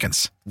 30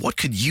 seconds. What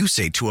could you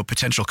say to a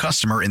potential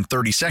customer in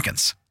 30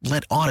 seconds?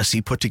 Let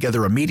Odyssey put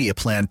together a media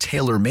plan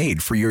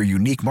tailor-made for your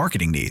unique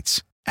marketing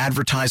needs.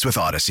 Advertise with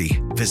Odyssey.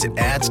 Visit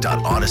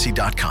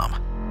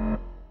ads.odyssey.com.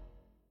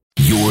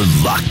 You're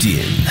locked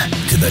in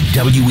to the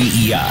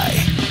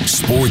WEEI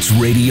Sports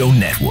Radio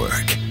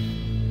Network.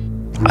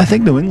 I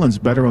think New England's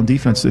better on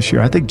defense this year.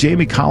 I think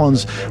Jamie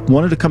Collins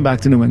wanted to come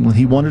back to New England.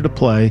 He wanted to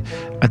play.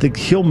 I think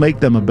he'll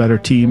make them a better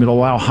team. It'll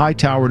allow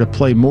Hightower to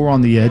play more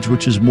on the edge,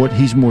 which is what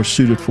he's more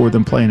suited for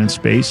than playing in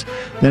space.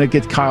 Then it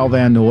gets Kyle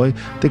Van Noy.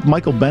 I think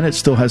Michael Bennett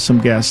still has some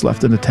gas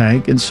left in the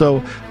tank. And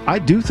so I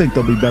do think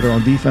they'll be better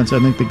on defense. I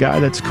think the guy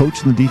that's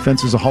coaching the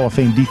defense is a Hall of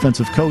Fame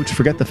defensive coach.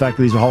 Forget the fact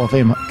that he's a Hall of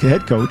Fame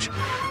head coach.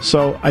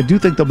 So I do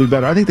think they'll be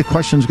better. I think the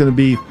question is going to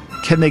be,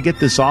 can they get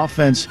this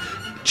offense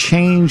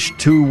change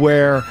to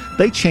where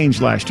they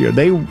changed last year?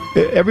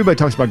 Everybody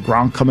talks about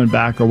Gronk coming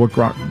back or what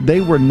Gronk. They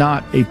were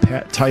not a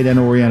tight end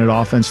oriented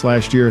offense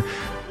last year,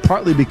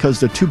 partly because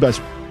the two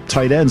best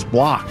tight ends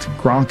blocked,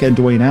 Gronk and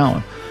Dwayne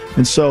Allen,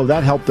 and so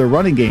that helped their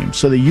running game.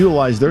 So they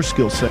utilized their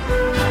skill set.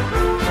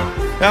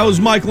 That was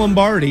Mike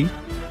Lombardi.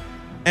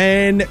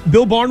 And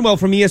Bill Barnwell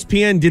from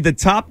ESPN did the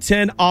top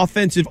 10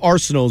 offensive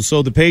arsenals.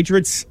 So the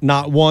Patriots,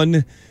 not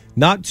 1,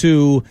 not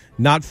 2,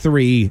 not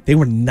 3. They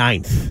were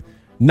ninth.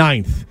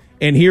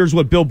 And here's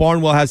what Bill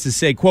Barnwell has to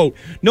say, quote,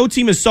 "No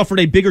team has suffered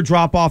a bigger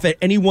drop-off at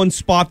any one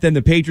spot than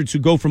the Patriots, who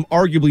go from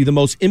arguably the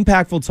most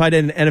impactful tight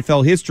end in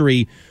NFL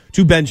history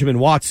to Benjamin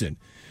Watson.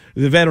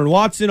 The veteran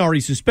Watson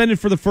already suspended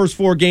for the first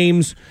 4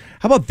 games.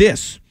 How about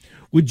this?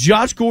 With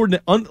Josh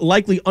Gordon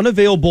likely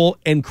unavailable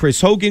and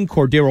Chris Hogan,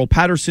 Cordero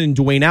Patterson,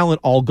 Dwayne Allen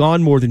all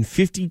gone, more than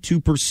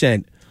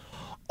 52%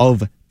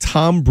 of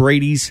Tom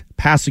Brady's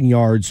passing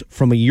yards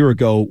from a year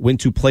ago went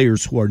to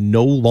players who are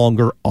no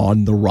longer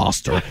on the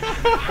roster."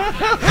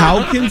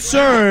 How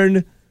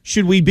concerned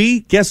should we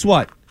be? Guess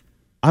what?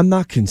 I'm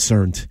not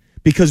concerned,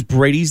 because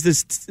Brady's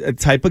this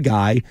type of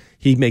guy.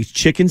 He makes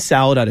chicken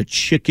salad out of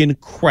chicken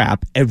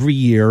crap every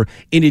year,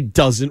 and it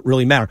doesn't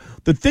really matter.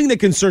 The thing that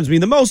concerns me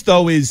the most,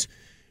 though, is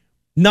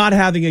not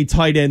having a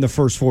tight end the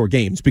first 4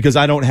 games because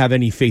I don't have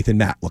any faith in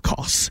Matt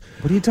LaCosse.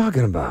 What are you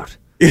talking about?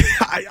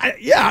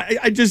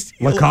 I just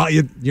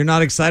LaCosse. You're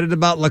not excited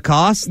about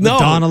LaCosse? No.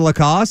 Donna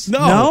LaCosse?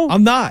 No,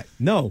 I'm not.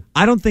 No,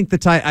 I don't think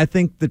I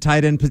think the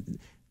tight end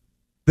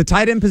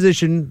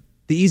position.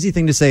 The easy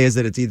thing to say is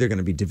that it's either going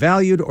to be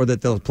devalued or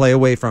that they'll play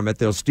away from it.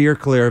 They'll steer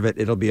clear of it.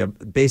 It'll be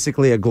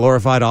basically a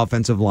glorified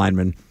offensive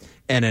lineman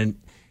and an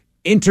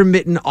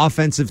intermittent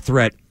offensive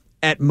threat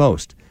at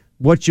most.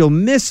 What you'll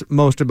miss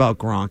most about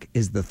Gronk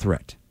is the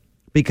threat,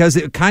 because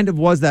it kind of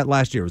was that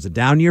last year. It was a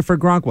down year for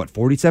Gronk.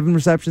 47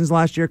 receptions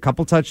last year, a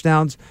couple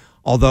touchdowns.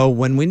 Although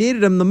when we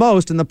needed him the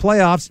most in the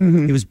playoffs,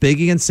 he was big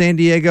against San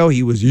Diego.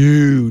 He was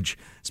huge,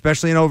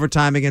 especially in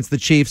overtime against the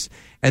Chiefs.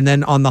 And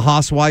then on the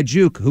Haas wide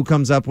juke, who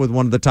comes up with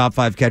one of the top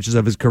 5 catches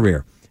of his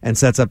career and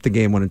sets up the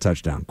game-winning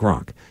touchdown?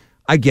 Gronk.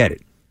 I get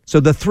it. So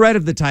the threat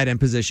of the tight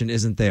end position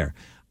isn't there.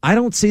 I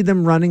don't see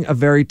them running a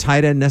very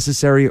tight end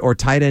necessary or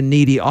tight end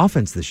needy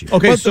offense this year.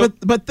 Okay,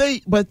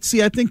 but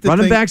see, I think the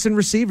running backs and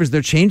receivers,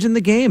 they're changing the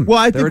game. Well,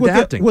 I they're think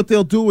adapting. what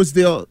they'll do is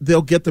they'll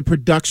get the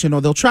production,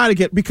 or they'll try to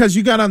get, because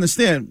you got to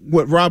understand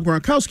what Rob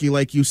Gronkowski,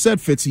 like you said,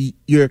 Fitzy,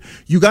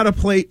 you got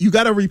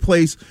to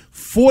replace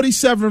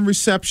 47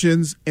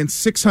 receptions and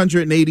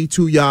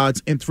 682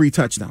 yards and 3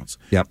 touchdowns.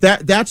 Yep.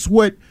 That's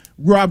what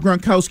Rob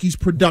Gronkowski's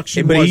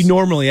production but was. he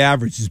normally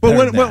averages but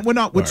better than we're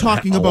that.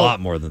 talking about a lot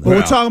more than that. But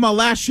we're talking about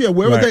last year.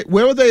 Where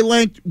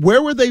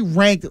were they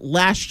ranked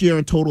last year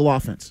in total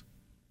offense?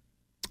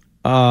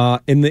 I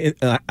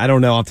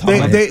don't know.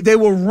 They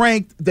were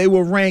ranked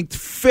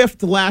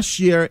 5th last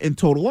year in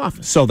total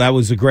offense. So that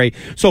was a great.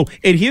 So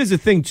and here's the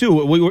thing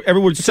too.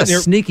 Everyone's it's a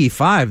sneaky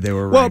 5. They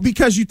were ranked. Well,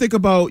 because you think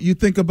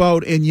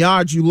about in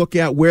yards. You look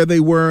at where they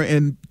were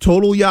in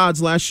total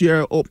yards last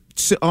year.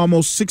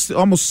 Almost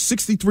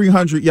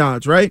 6,300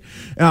 yards, right?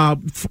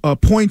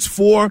 Points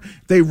for,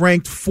 they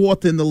ranked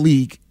 4th in the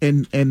league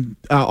in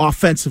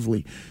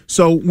offensively.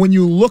 So when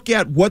you look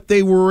at what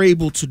they were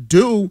able to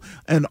do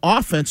in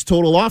offense,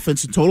 total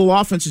offense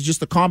is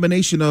just a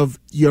combination of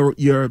your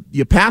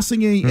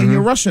passing and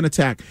your rushing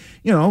attack.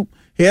 You know,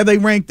 here they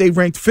ranked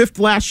 5th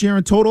last year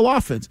in total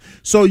offense.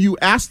 So you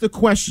ask the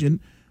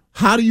question,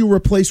 how do you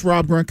replace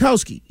Rob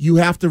Gronkowski? You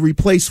have to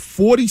replace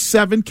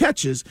 47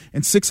 catches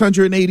and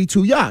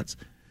 682 yards.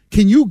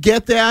 Can you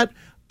get that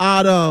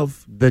out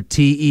of the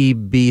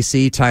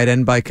TEBC, tight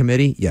end by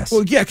committee? Yes.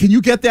 Well, yeah. Can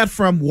you get that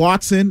from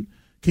Watson?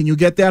 Can you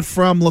get that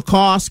from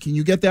LaCosse? Can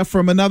you get that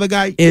from another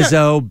guy?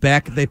 Izzo,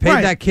 Beck. They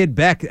paid that kid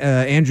Beck,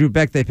 Andrew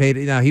Beck. They paid.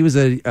 Now he was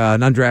an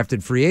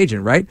undrafted free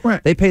agent, right?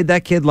 Right. They paid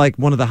that kid like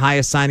one of the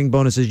highest signing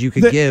bonuses you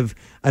could give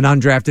an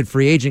undrafted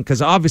free agent,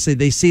 because obviously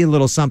they see a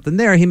little something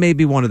there. He may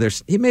be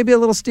he may be a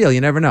little steal.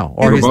 You never know.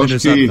 Or he's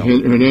the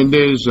new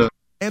Hernandez.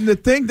 And the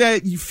thing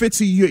that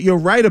Fitzy, you're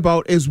right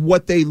about is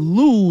what they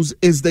lose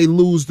is they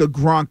lose the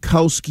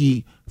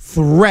Gronkowski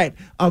threat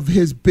of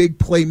his big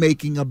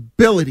playmaking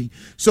ability.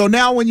 So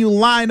now when you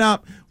line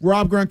up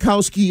Rob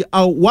Gronkowski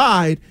out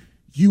wide,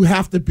 you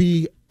have to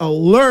be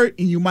alert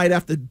and you might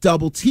have to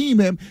double team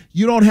him.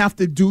 You don't have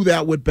to do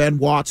that with Ben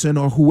Watson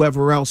or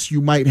whoever else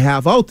you might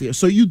have out there.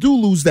 So you do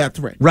lose that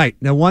threat. Right.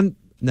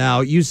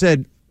 Now you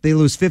said they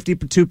lose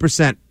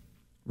 52%.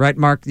 Right,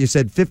 Mark? You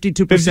said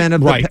 52%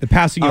 of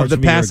the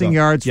passing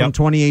yards from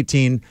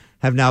 2018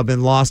 have now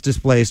been lost,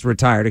 displaced,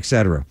 retired,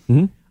 etc.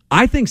 Mm-hmm.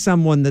 I think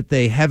someone that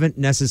they haven't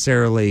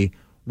necessarily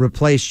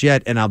replaced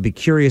yet, and I'll be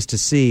curious to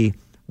see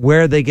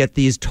where they get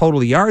these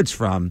total yards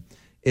from,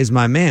 is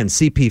my man,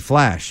 CP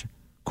Flash,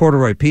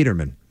 Corduroy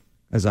Peterman,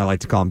 as I like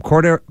to call him.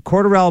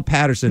 Cordarrelle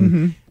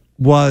Patterson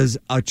was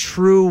a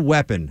true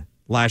weapon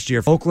last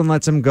year. Oakland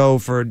lets him go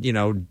for,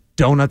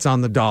 donuts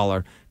on the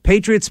dollar.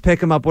 Patriots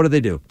pick him up. What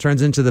do?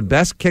 Turns into the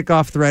best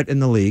kickoff threat in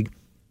the league.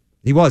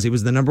 He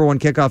was the number 1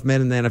 kickoff man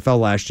in the NFL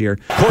last year.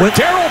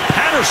 Cordarrelle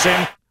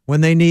Patterson.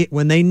 When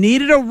they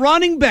needed a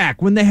running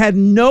back, when they had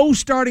no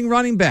starting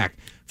running back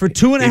for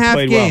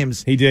 2.5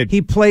 games, well. He did.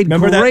 He played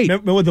great.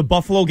 Remember the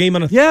Buffalo game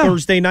on a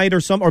Thursday night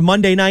or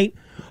Monday night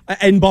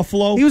in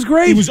Buffalo? He was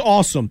great. He was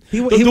awesome.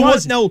 He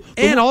was.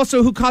 And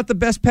also, who caught the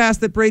best pass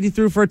that Brady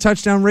threw for a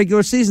touchdown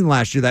regular season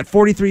last year? That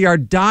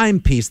 43-yard dime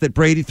piece that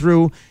Brady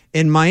threw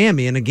in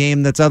Miami in a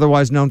game that's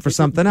otherwise known for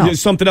something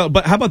else.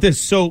 But how about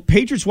this? So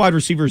Patriots wide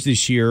receivers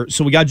this year.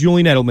 So we got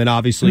Julian Edelman,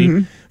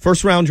 obviously.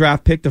 First-round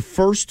draft pick, the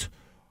first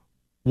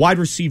wide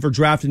receiver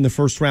drafted in the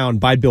first round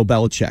by Bill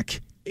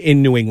Belichick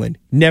in New England.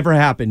 Never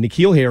happened.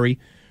 N'Keal Harry.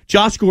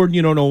 Josh Gordon,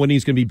 you don't know when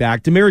he's going to be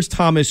back. Demaryius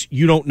Thomas,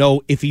 you don't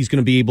know if he's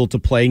going to be able to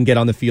play and get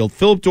on the field.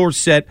 Philip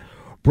Dorsett,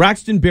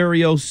 Braxton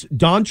Berrios,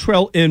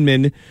 Dontrell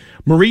Inman,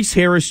 Maurice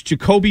Harris,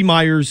 Jacoby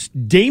Myers,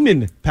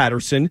 Damon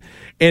Patterson,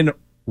 and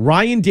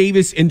Ryan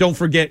Davis, and don't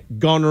forget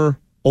Gunnar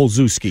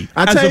Olszewski.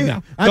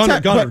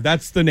 Gunnar,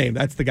 that's the name.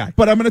 That's the guy.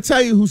 But I'm going to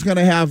tell you who's going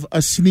to have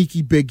a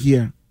sneaky big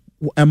year.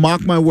 And mark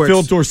my words.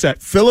 Philip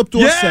Dorsett.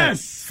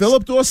 Yes!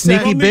 Philip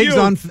Dorsett. Sneaky bigs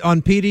on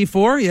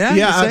PD4,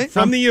 yeah?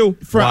 From the U.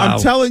 I'm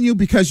telling you,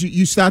 because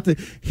you start to,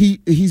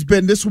 he's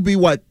been, this will be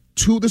what,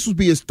 This would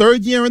be his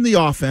third year in the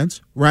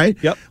offense, right?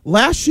 Yep.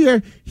 Last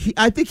year,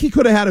 I think he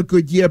could have had a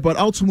good year, but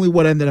ultimately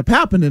what ended up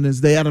happening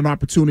is they had an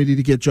opportunity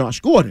to get Josh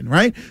Gordon,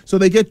 right? So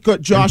they get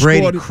Josh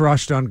Brady Gordon.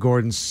 crushed on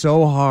Gordon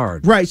so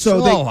hard. Right.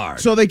 So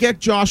hard. So they get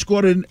Josh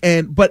Gordon,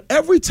 but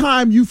every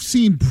time you've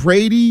seen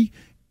Brady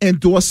and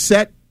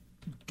Dorsett,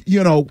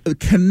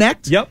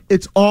 connect. Yep.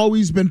 It's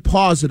always been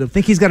positive. I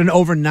think he's got an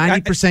over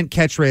 90%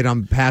 catch rate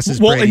on passes.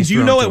 Well, Brady's and do you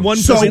thrown know to at him. one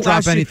So point drop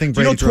last year, anything do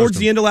you know Brady throws towards to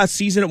the him. end of last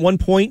season, at one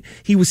point,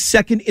 he was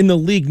second in the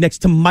league next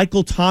to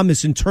Michael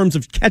Thomas in terms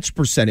of catch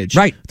percentage.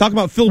 Right. Talk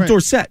about Philip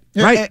Dorsett.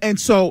 Right. And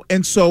so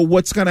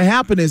what's going to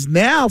happen is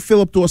now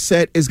Philip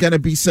Dorsett is going to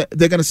be,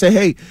 they're going to say,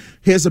 hey,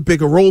 here's a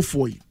bigger role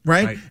for you,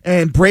 right?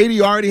 And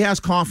Brady already has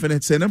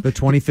confidence in him. The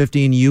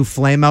 2015 U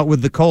flame out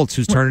with the Colts,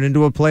 who's turning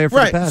into a player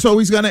for the Pats. So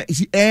he's going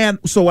to, and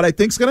so what I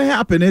think is going to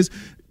happen is,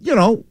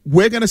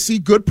 we're going to see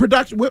good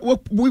production.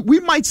 We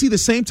might see the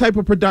same type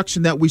of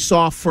production that we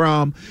saw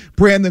from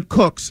Brandon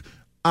Cooks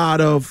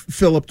out of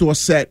Philip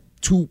Dorsett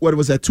 2 or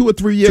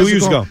 3 years ago? 2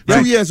 years ago.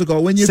 2 years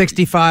ago. When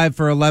 65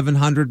 for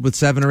 1,100 with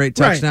 7 or 8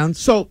 touchdowns. Right.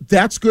 So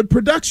that's good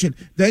production.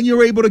 Then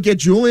you're able to get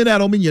Julian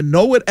Edelman. You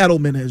know what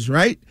Edelman is,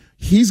 right?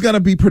 He's going to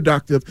be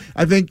productive.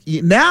 I think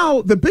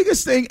now the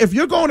biggest thing, if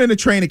you're going into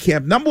training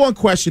camp, number one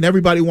question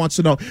everybody wants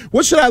to know,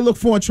 what should I look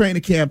for in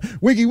training camp?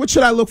 Wiggy, what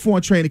should I look for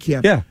in training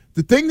camp? Yeah.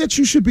 The thing that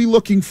you should be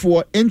looking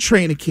for in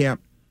training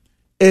camp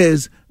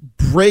is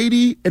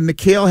Brady and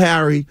N'Keal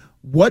Harry.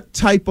 What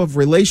type of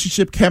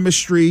relationship,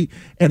 chemistry,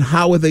 and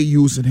how are they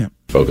using him?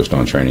 Focused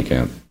on training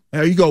camp.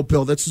 There you go,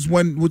 Bill. This is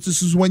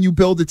when you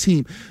build a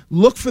team.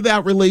 Look for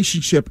that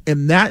relationship,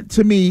 and that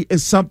to me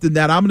is something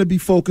that I'm going to be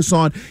focused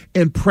on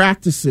in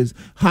practices.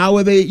 How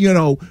are they?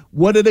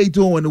 What are they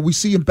doing? We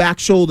see in back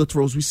shoulder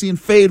throws. We see in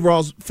fade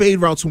routes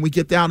when we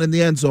get down in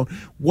the end zone.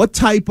 What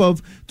type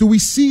of do we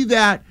see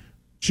that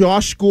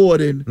Josh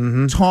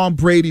Gordon, Tom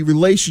Brady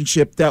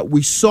relationship that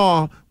we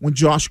saw when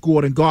Josh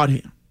Gordon got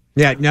him?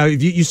 Yeah, now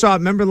if you saw it,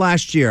 remember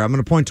last year, I'm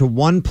going to point to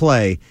one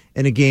play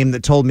in a game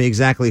that told me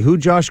exactly who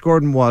Josh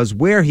Gordon was,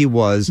 where he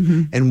was,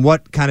 and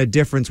what kind of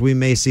difference we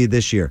may see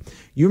this year.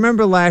 You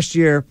remember last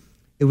year,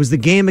 it was the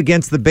game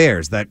against the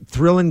Bears, that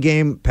thrilling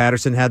game.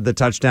 Patterson had the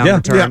touchdown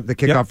return, the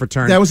kickoff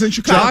return. That was in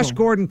Chicago. Josh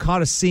Gordon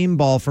caught a seam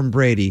ball from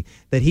Brady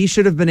that he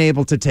should have been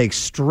able to take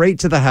straight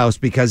to the house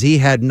because he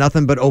had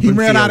nothing but open field. He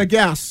ran out of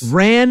gas.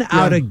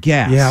 Out of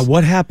gas. Yeah,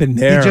 what happened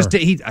there?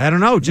 I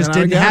don't know, just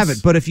didn't have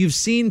it. But if you've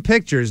seen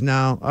pictures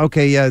now,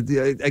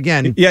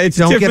 again, it's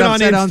don't get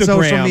different upset on on Instagram,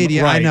 social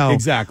media. right, I know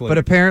exactly. But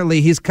apparently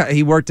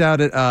he worked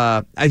out with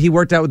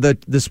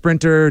the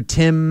sprinter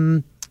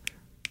Tim.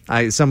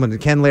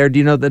 Ken Laird, do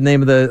you know the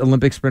name of the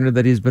Olympic sprinter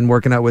that he's been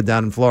working out with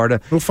down in Florida?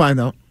 We'll find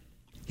out.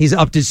 He's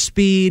upped his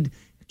speed,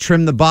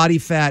 trimmed the body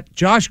fat.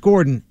 Josh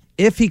Gordon,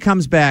 if he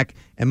comes back,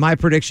 and my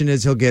prediction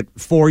is he'll get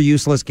 4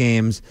 useless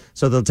games,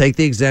 so they'll take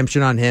the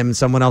exemption on him.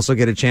 Someone else will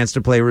get a chance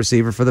to play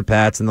receiver for the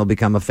Pats, and they'll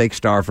become a fake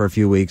star for a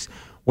few weeks.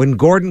 When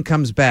Gordon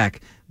comes back,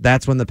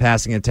 that's when the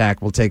passing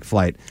attack will take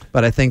flight.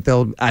 But I think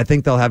they'll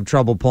have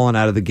trouble pulling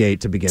out of the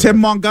gate to begin with. Tim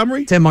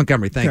Montgomery,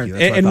 thank you.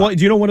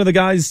 Do you know one of the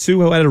guys too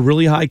who had a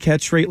really high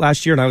catch rate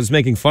last year? And I was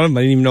making fun of him.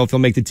 I didn't even know if he'll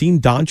make the team.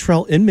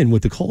 Dontrell Inman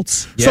with the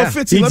Colts. Yeah. So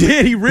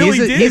Fitzy, he really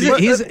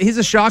did. He's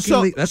a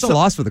shocking. That's a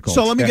loss for the Colts.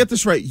 So let me get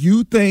this right.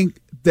 You think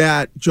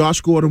that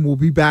Josh Gordon will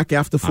be back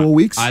after 4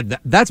 weeks?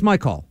 That's my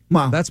call.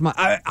 Wow. That's my.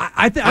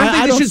 I don't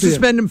think they should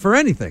suspend him for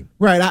anything.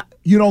 Right.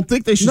 You don't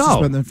think they should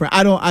suspend him for?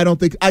 I don't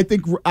think. I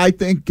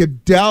think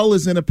Goodell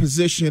is in a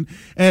position,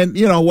 and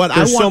you know what?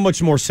 There's so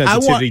much more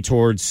sensitivity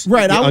towards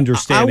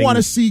understanding.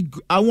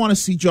 I want to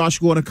see Josh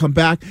Gordon come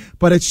back,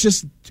 but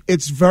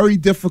it's very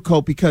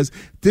difficult because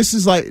this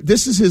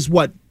is his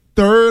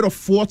third or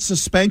fourth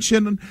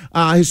suspension,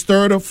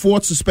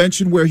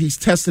 where he's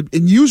tested,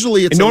 and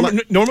usually it's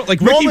normally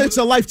it's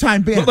a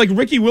lifetime ban. But like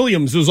Ricky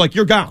Williams was like,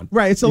 you're gone.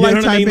 Right, it's a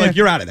lifetime ban. Like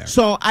you're out of there.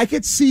 So I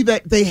could see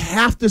that they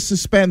have to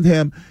suspend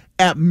him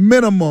at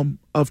minimum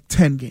of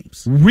 10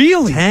 games.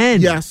 Really?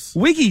 10? Yes.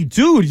 Wiggy,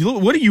 dude,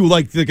 what are you,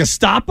 like the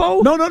Gestapo?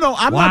 No.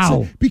 I'm not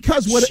saying,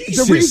 because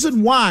the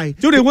reason why,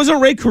 dude, it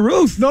wasn't Ray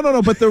Caruth. No.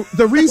 But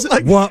the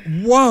reason,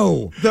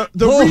 whoa. The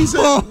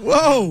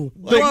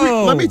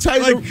reason, let me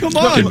tell you. Come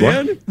on,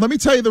 man. Let me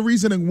tell you the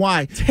reasoning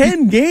why.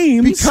 10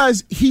 games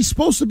because he's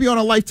supposed to be on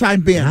a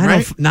lifetime ban,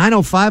 right?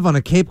 9:05 on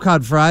a Cape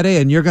Cod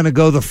Friday, and you're going to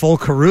go the full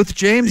Caruth,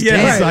 James?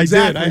 Yes, Damn. I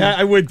exactly. did.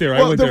 I went there.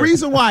 Well, the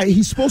reason why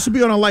he's supposed to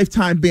be on a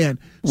lifetime ban.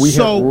 We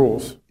have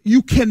rules.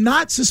 You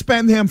cannot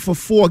suspend him for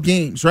 4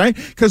 games, right?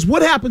 Because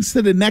what happens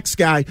to the next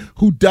guy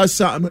who does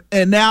something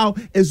and now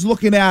is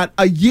looking at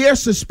a year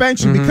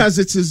suspension because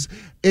it's his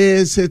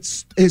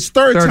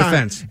third time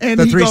offense, and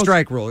the he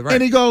 3-strike rule, right?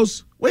 And he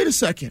goes, "Wait a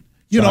second,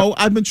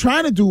 I've been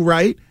trying to do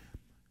right,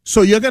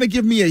 so you're going to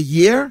give me a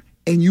year,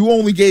 and you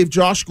only gave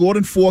Josh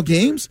Gordon 4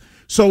 games,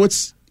 so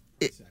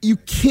you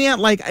can't,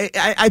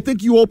 I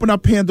think you open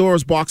up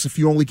Pandora's box if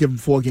you only give him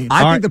 4 games.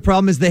 I think the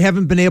problem is they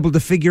haven't been able to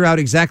figure out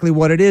exactly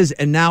what it is,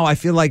 and now I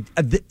feel like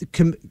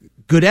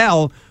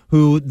Goodell,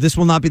 who this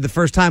will not be the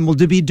first time, will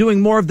be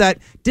doing more of that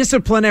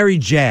disciplinary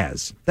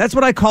jazz. That's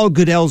what I call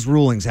Goodell's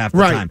rulings half the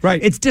time. Right.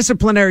 It's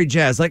disciplinary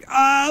jazz. Like,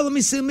 let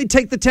me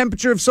take the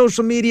temperature of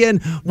social media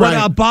and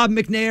what Bob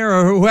McNair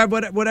or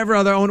whoever, whatever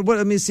other owner.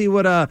 Let me see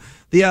what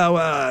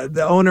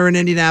the owner in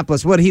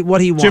Indianapolis what he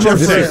wants. Jim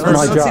Let's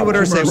Irsay. see what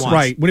Irsay wants.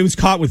 Right, when he was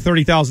caught with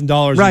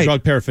 $30,000 in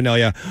drug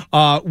paraphernalia.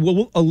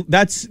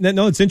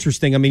 It's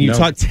interesting. I mean, you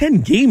talk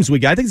 10 games we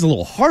got. I think it's a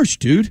little harsh,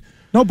 dude.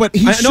 No, but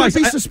he should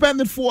be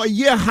suspended for a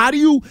year. How do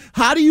you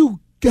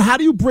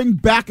bring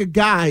back a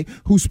guy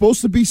who's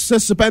supposed to be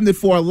suspended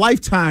for a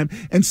lifetime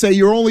and say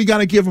you're only going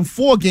to give him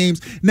 4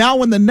 games? Now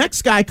when the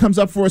next guy comes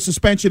up for a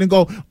suspension and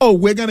go,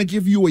 we're going to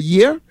give you a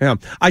year? Yeah.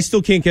 I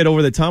still can't get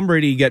over that Tom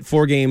Brady get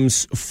 4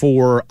 games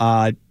for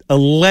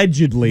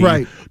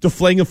allegedly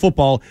deflaying a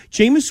football.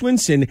 Jameis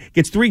Winston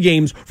gets 3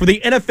 games for the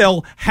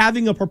NFL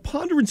having a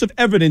preponderance of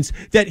evidence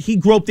that he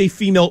groped a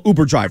female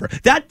Uber driver.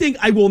 That thing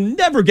I will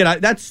never get out.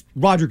 That's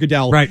Roger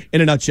Goodell in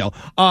a nutshell.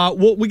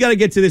 Well, we got to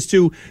get to this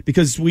too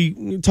because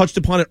we touched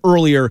upon it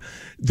earlier.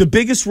 The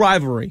biggest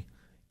rivalry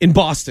in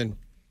Boston,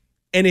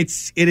 and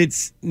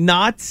it's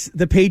not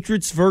the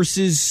Patriots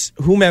versus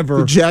whomever.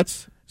 The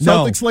Jets.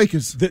 Celtics,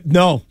 Lakers.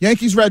 No.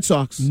 Yankees, Red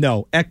Sox.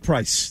 No. Eck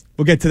Price.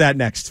 We'll get to that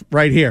next,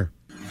 right here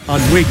on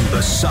Wiggy.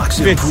 The Sox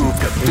improved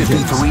to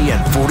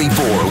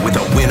 53-44 with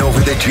a win over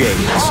the Jays.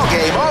 Ball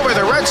game over.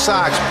 The Red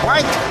Sox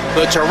blank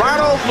the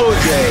Toronto Blue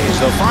Jays.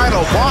 The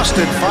final: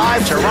 Boston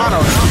 5,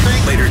 Toronto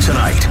 0. Later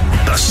tonight,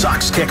 the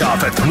Sox kick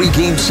off a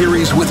 3-game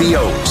series with the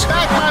O's.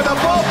 Back by the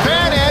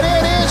bullpen, and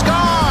it is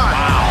gone.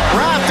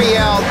 Wow.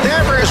 Rafael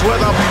Devers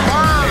with a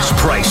bomb. As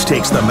Price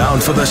takes the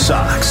mound for the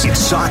Sox, it's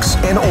Sox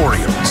and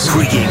Orioles.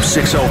 Pre-game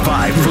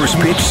 6:05, first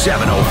pitch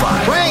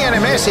 7:05. Swing and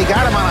a miss. He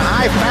got him on a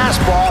high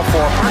fastball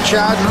for punch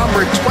out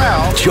number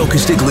 12. Joe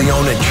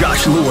Castiglione and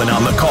Josh Lewin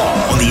on the call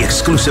on the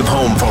exclusive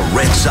home for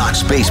Red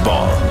Sox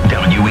baseball.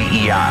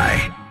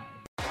 WEEI.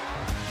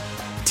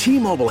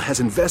 T-Mobile has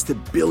invested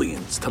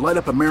billions to light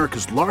up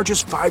America's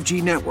largest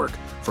 5G network,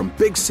 from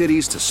big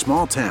cities to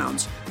small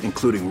towns,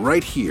 including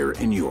right here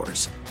in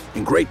yours.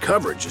 And great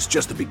coverage is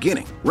just the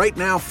beginning. Right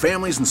now,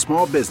 families and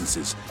small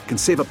businesses can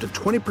save up to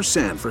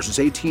 20% versus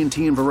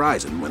AT&T and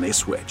Verizon when they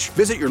switch.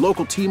 Visit your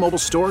local T-Mobile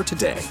store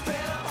today.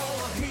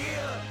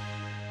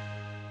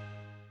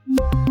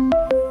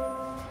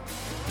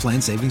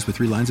 Plan savings with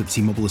 3 lines of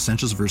T-Mobile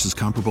Essentials versus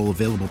comparable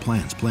available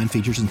plans. Plan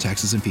features and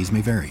taxes and fees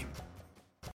may vary.